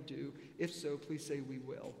that you do? If so, please say, "We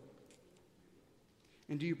will."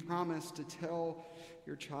 And do you promise to tell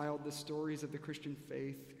your child the stories of the Christian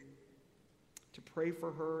faith, to pray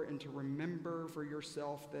for her and to remember for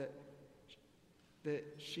yourself that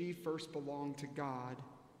she first belonged to God,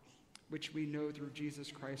 which we know through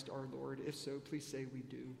Jesus Christ our Lord? If so, please say, "We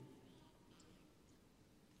do."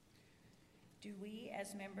 Do we,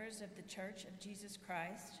 as members of the Church of Jesus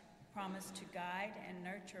Christ, promise to guide and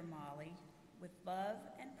nurture Molly with love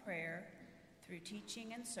and prayer through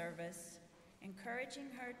teaching and service,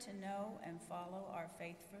 encouraging her to know and follow our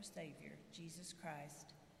faithful Savior, Jesus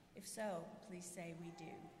Christ? If so, please say, "We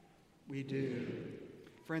do." We do.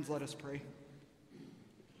 Friends, let us pray.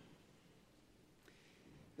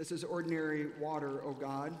 This is ordinary water, O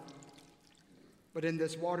God, but in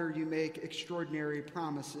this water you make extraordinary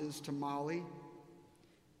promises to Molly.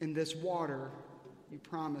 In this water you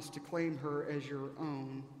promise to claim her as your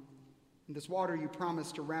own. In this water you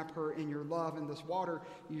promise to wrap her in your love. In this water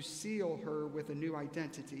you seal her with a new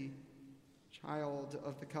identity, child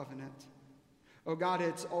of the covenant. O God,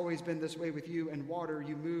 it's always been this way with you and water.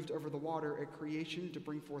 You moved over the water at creation to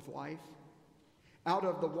bring forth life. Out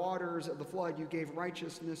of the waters of the flood, you gave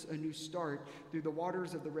righteousness a new start. Through the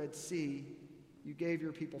waters of the Red Sea, you gave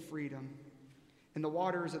your people freedom. In the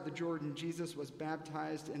waters of the Jordan, Jesus was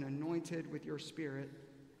baptized and anointed with your Spirit.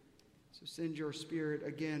 So send your Spirit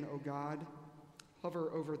again, O God.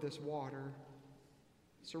 Hover over this water.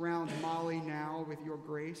 Surround Molly now with your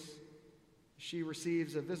grace. She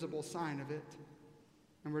receives a visible sign of it.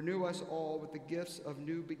 And renew us all with the gifts of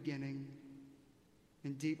new beginning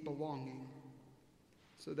and deep belonging,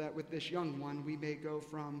 so that with this young one we may go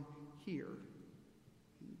from here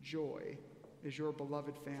in joy as your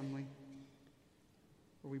beloved family.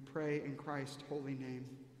 For we pray in Christ's holy name.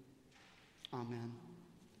 Amen.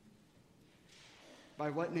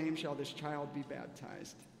 By what name shall this child be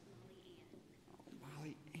baptized? Oh,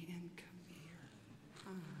 Molly Ann, come here.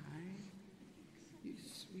 Hi. You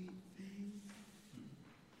sweet thing.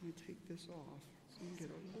 I'm going to take this off so you can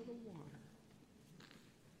get a little water.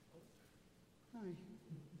 Hi.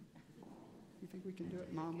 You think we can do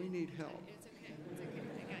it? Mom, we need help. It's okay. It's okay.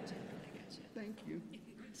 I got you. Thank you.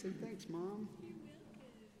 Say thanks, Mom.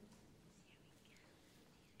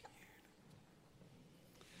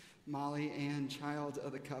 Molly Ann, child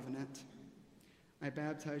of the covenant, I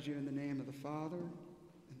baptize you in the name of the Father,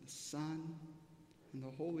 and the Son, and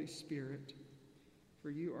the Holy Spirit,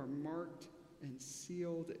 for you are marked and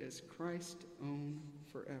sealed as Christ's own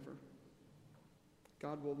forever.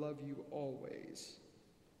 God will love you always,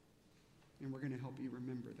 and we're going to help you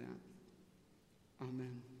remember that.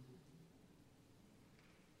 Amen.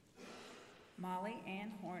 Molly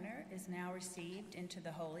Ann Horner is now received into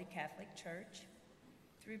the Holy Catholic Church.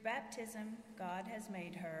 Through baptism, God has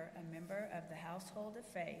made her a member of the household of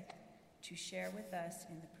faith to share with us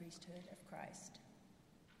in the priesthood of Christ.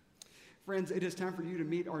 Friends, it is time for you to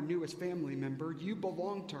meet our newest family member. You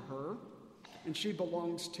belong to her, and she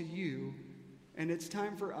belongs to you, and it's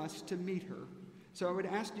time for us to meet her. So I would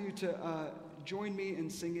ask you to join me in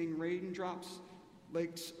singing Raindrops,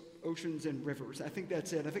 Lakes, Oceans, and Rivers. I think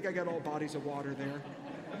that's it. I think I got all bodies of water there.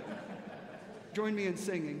 Join me in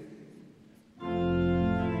singing.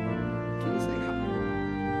 Can you say hi?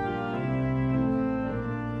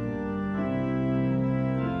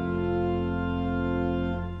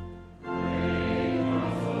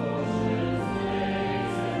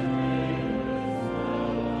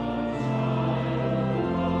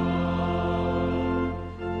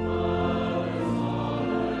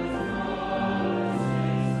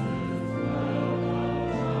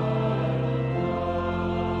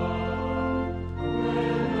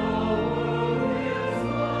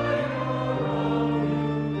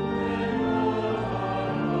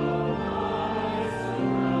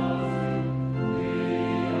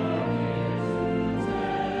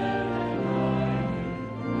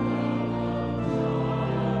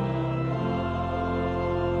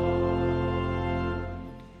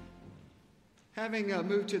 Having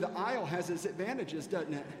moved to the aisle has its advantages,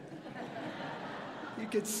 doesn't it? You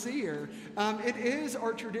could see her. It is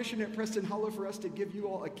our tradition at Preston Hollow for us to give you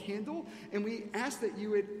all a candle, and we ask that you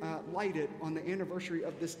would light it on the anniversary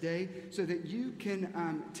of this day so that you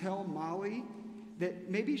can tell Molly that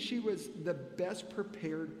maybe she was the best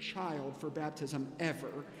prepared child for baptism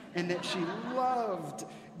ever, and that she loved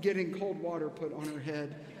getting cold water put on her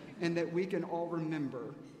head, and that we can all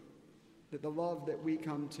remember that the love that we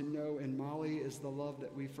come to know in Molly is the love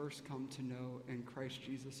that we first come to know in Christ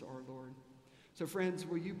Jesus our Lord. So friends,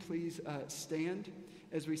 will you please stand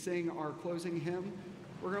as we sing our closing hymn?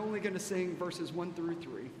 We're only going to sing verses 1 through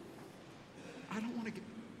 3. I don't want to get...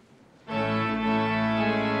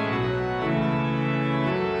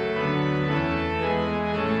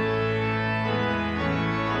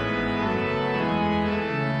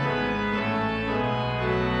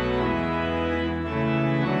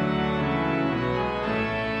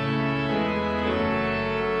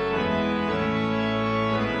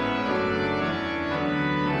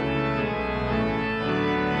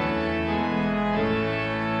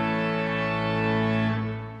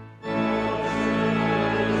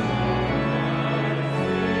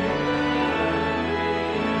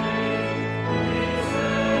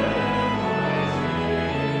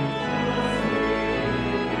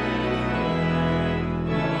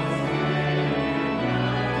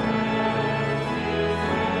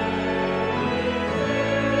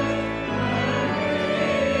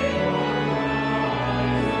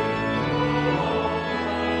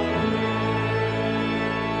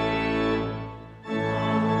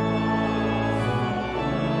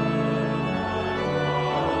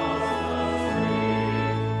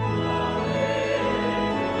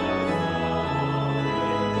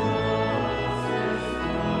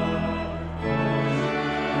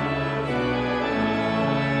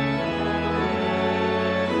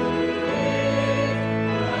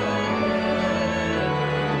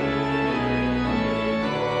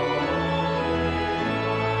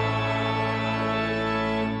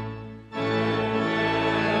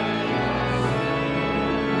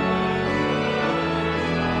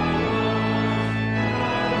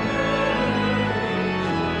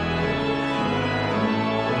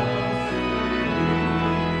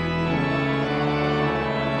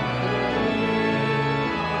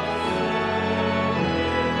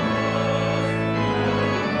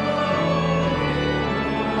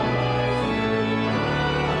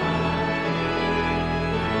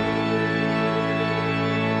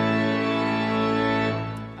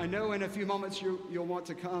 Moments you'll want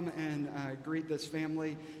to come and greet this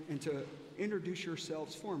family and to introduce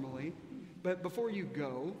yourselves formally. But before you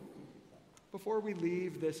go, before we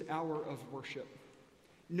leave this hour of worship,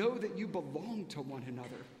 know that you belong to one another,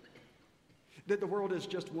 that the world is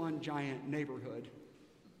just one giant neighborhood,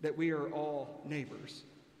 that we are all neighbors.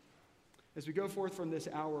 As we go forth from this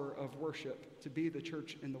hour of worship to be the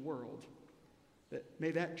church in the world,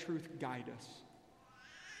 may that truth guide us.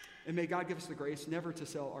 And may God give us the grace never to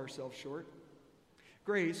sell ourselves short.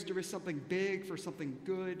 Grace to risk something big for something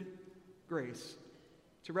good. Grace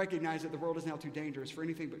to recognize that the world is now too dangerous for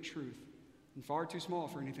anything but truth and far too small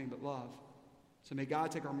for anything but love. So may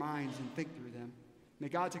God take our minds and think through them. May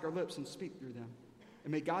God take our lips and speak through them.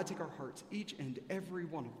 And may God take our hearts, each and every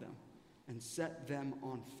one of them, and set them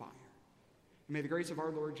on fire. And may the grace of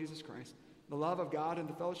our Lord Jesus Christ, The love of God and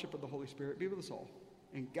the fellowship of the Holy Spirit be with us all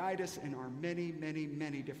and guide us in our many, many,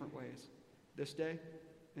 many different ways this day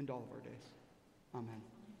and all of our days. Amen.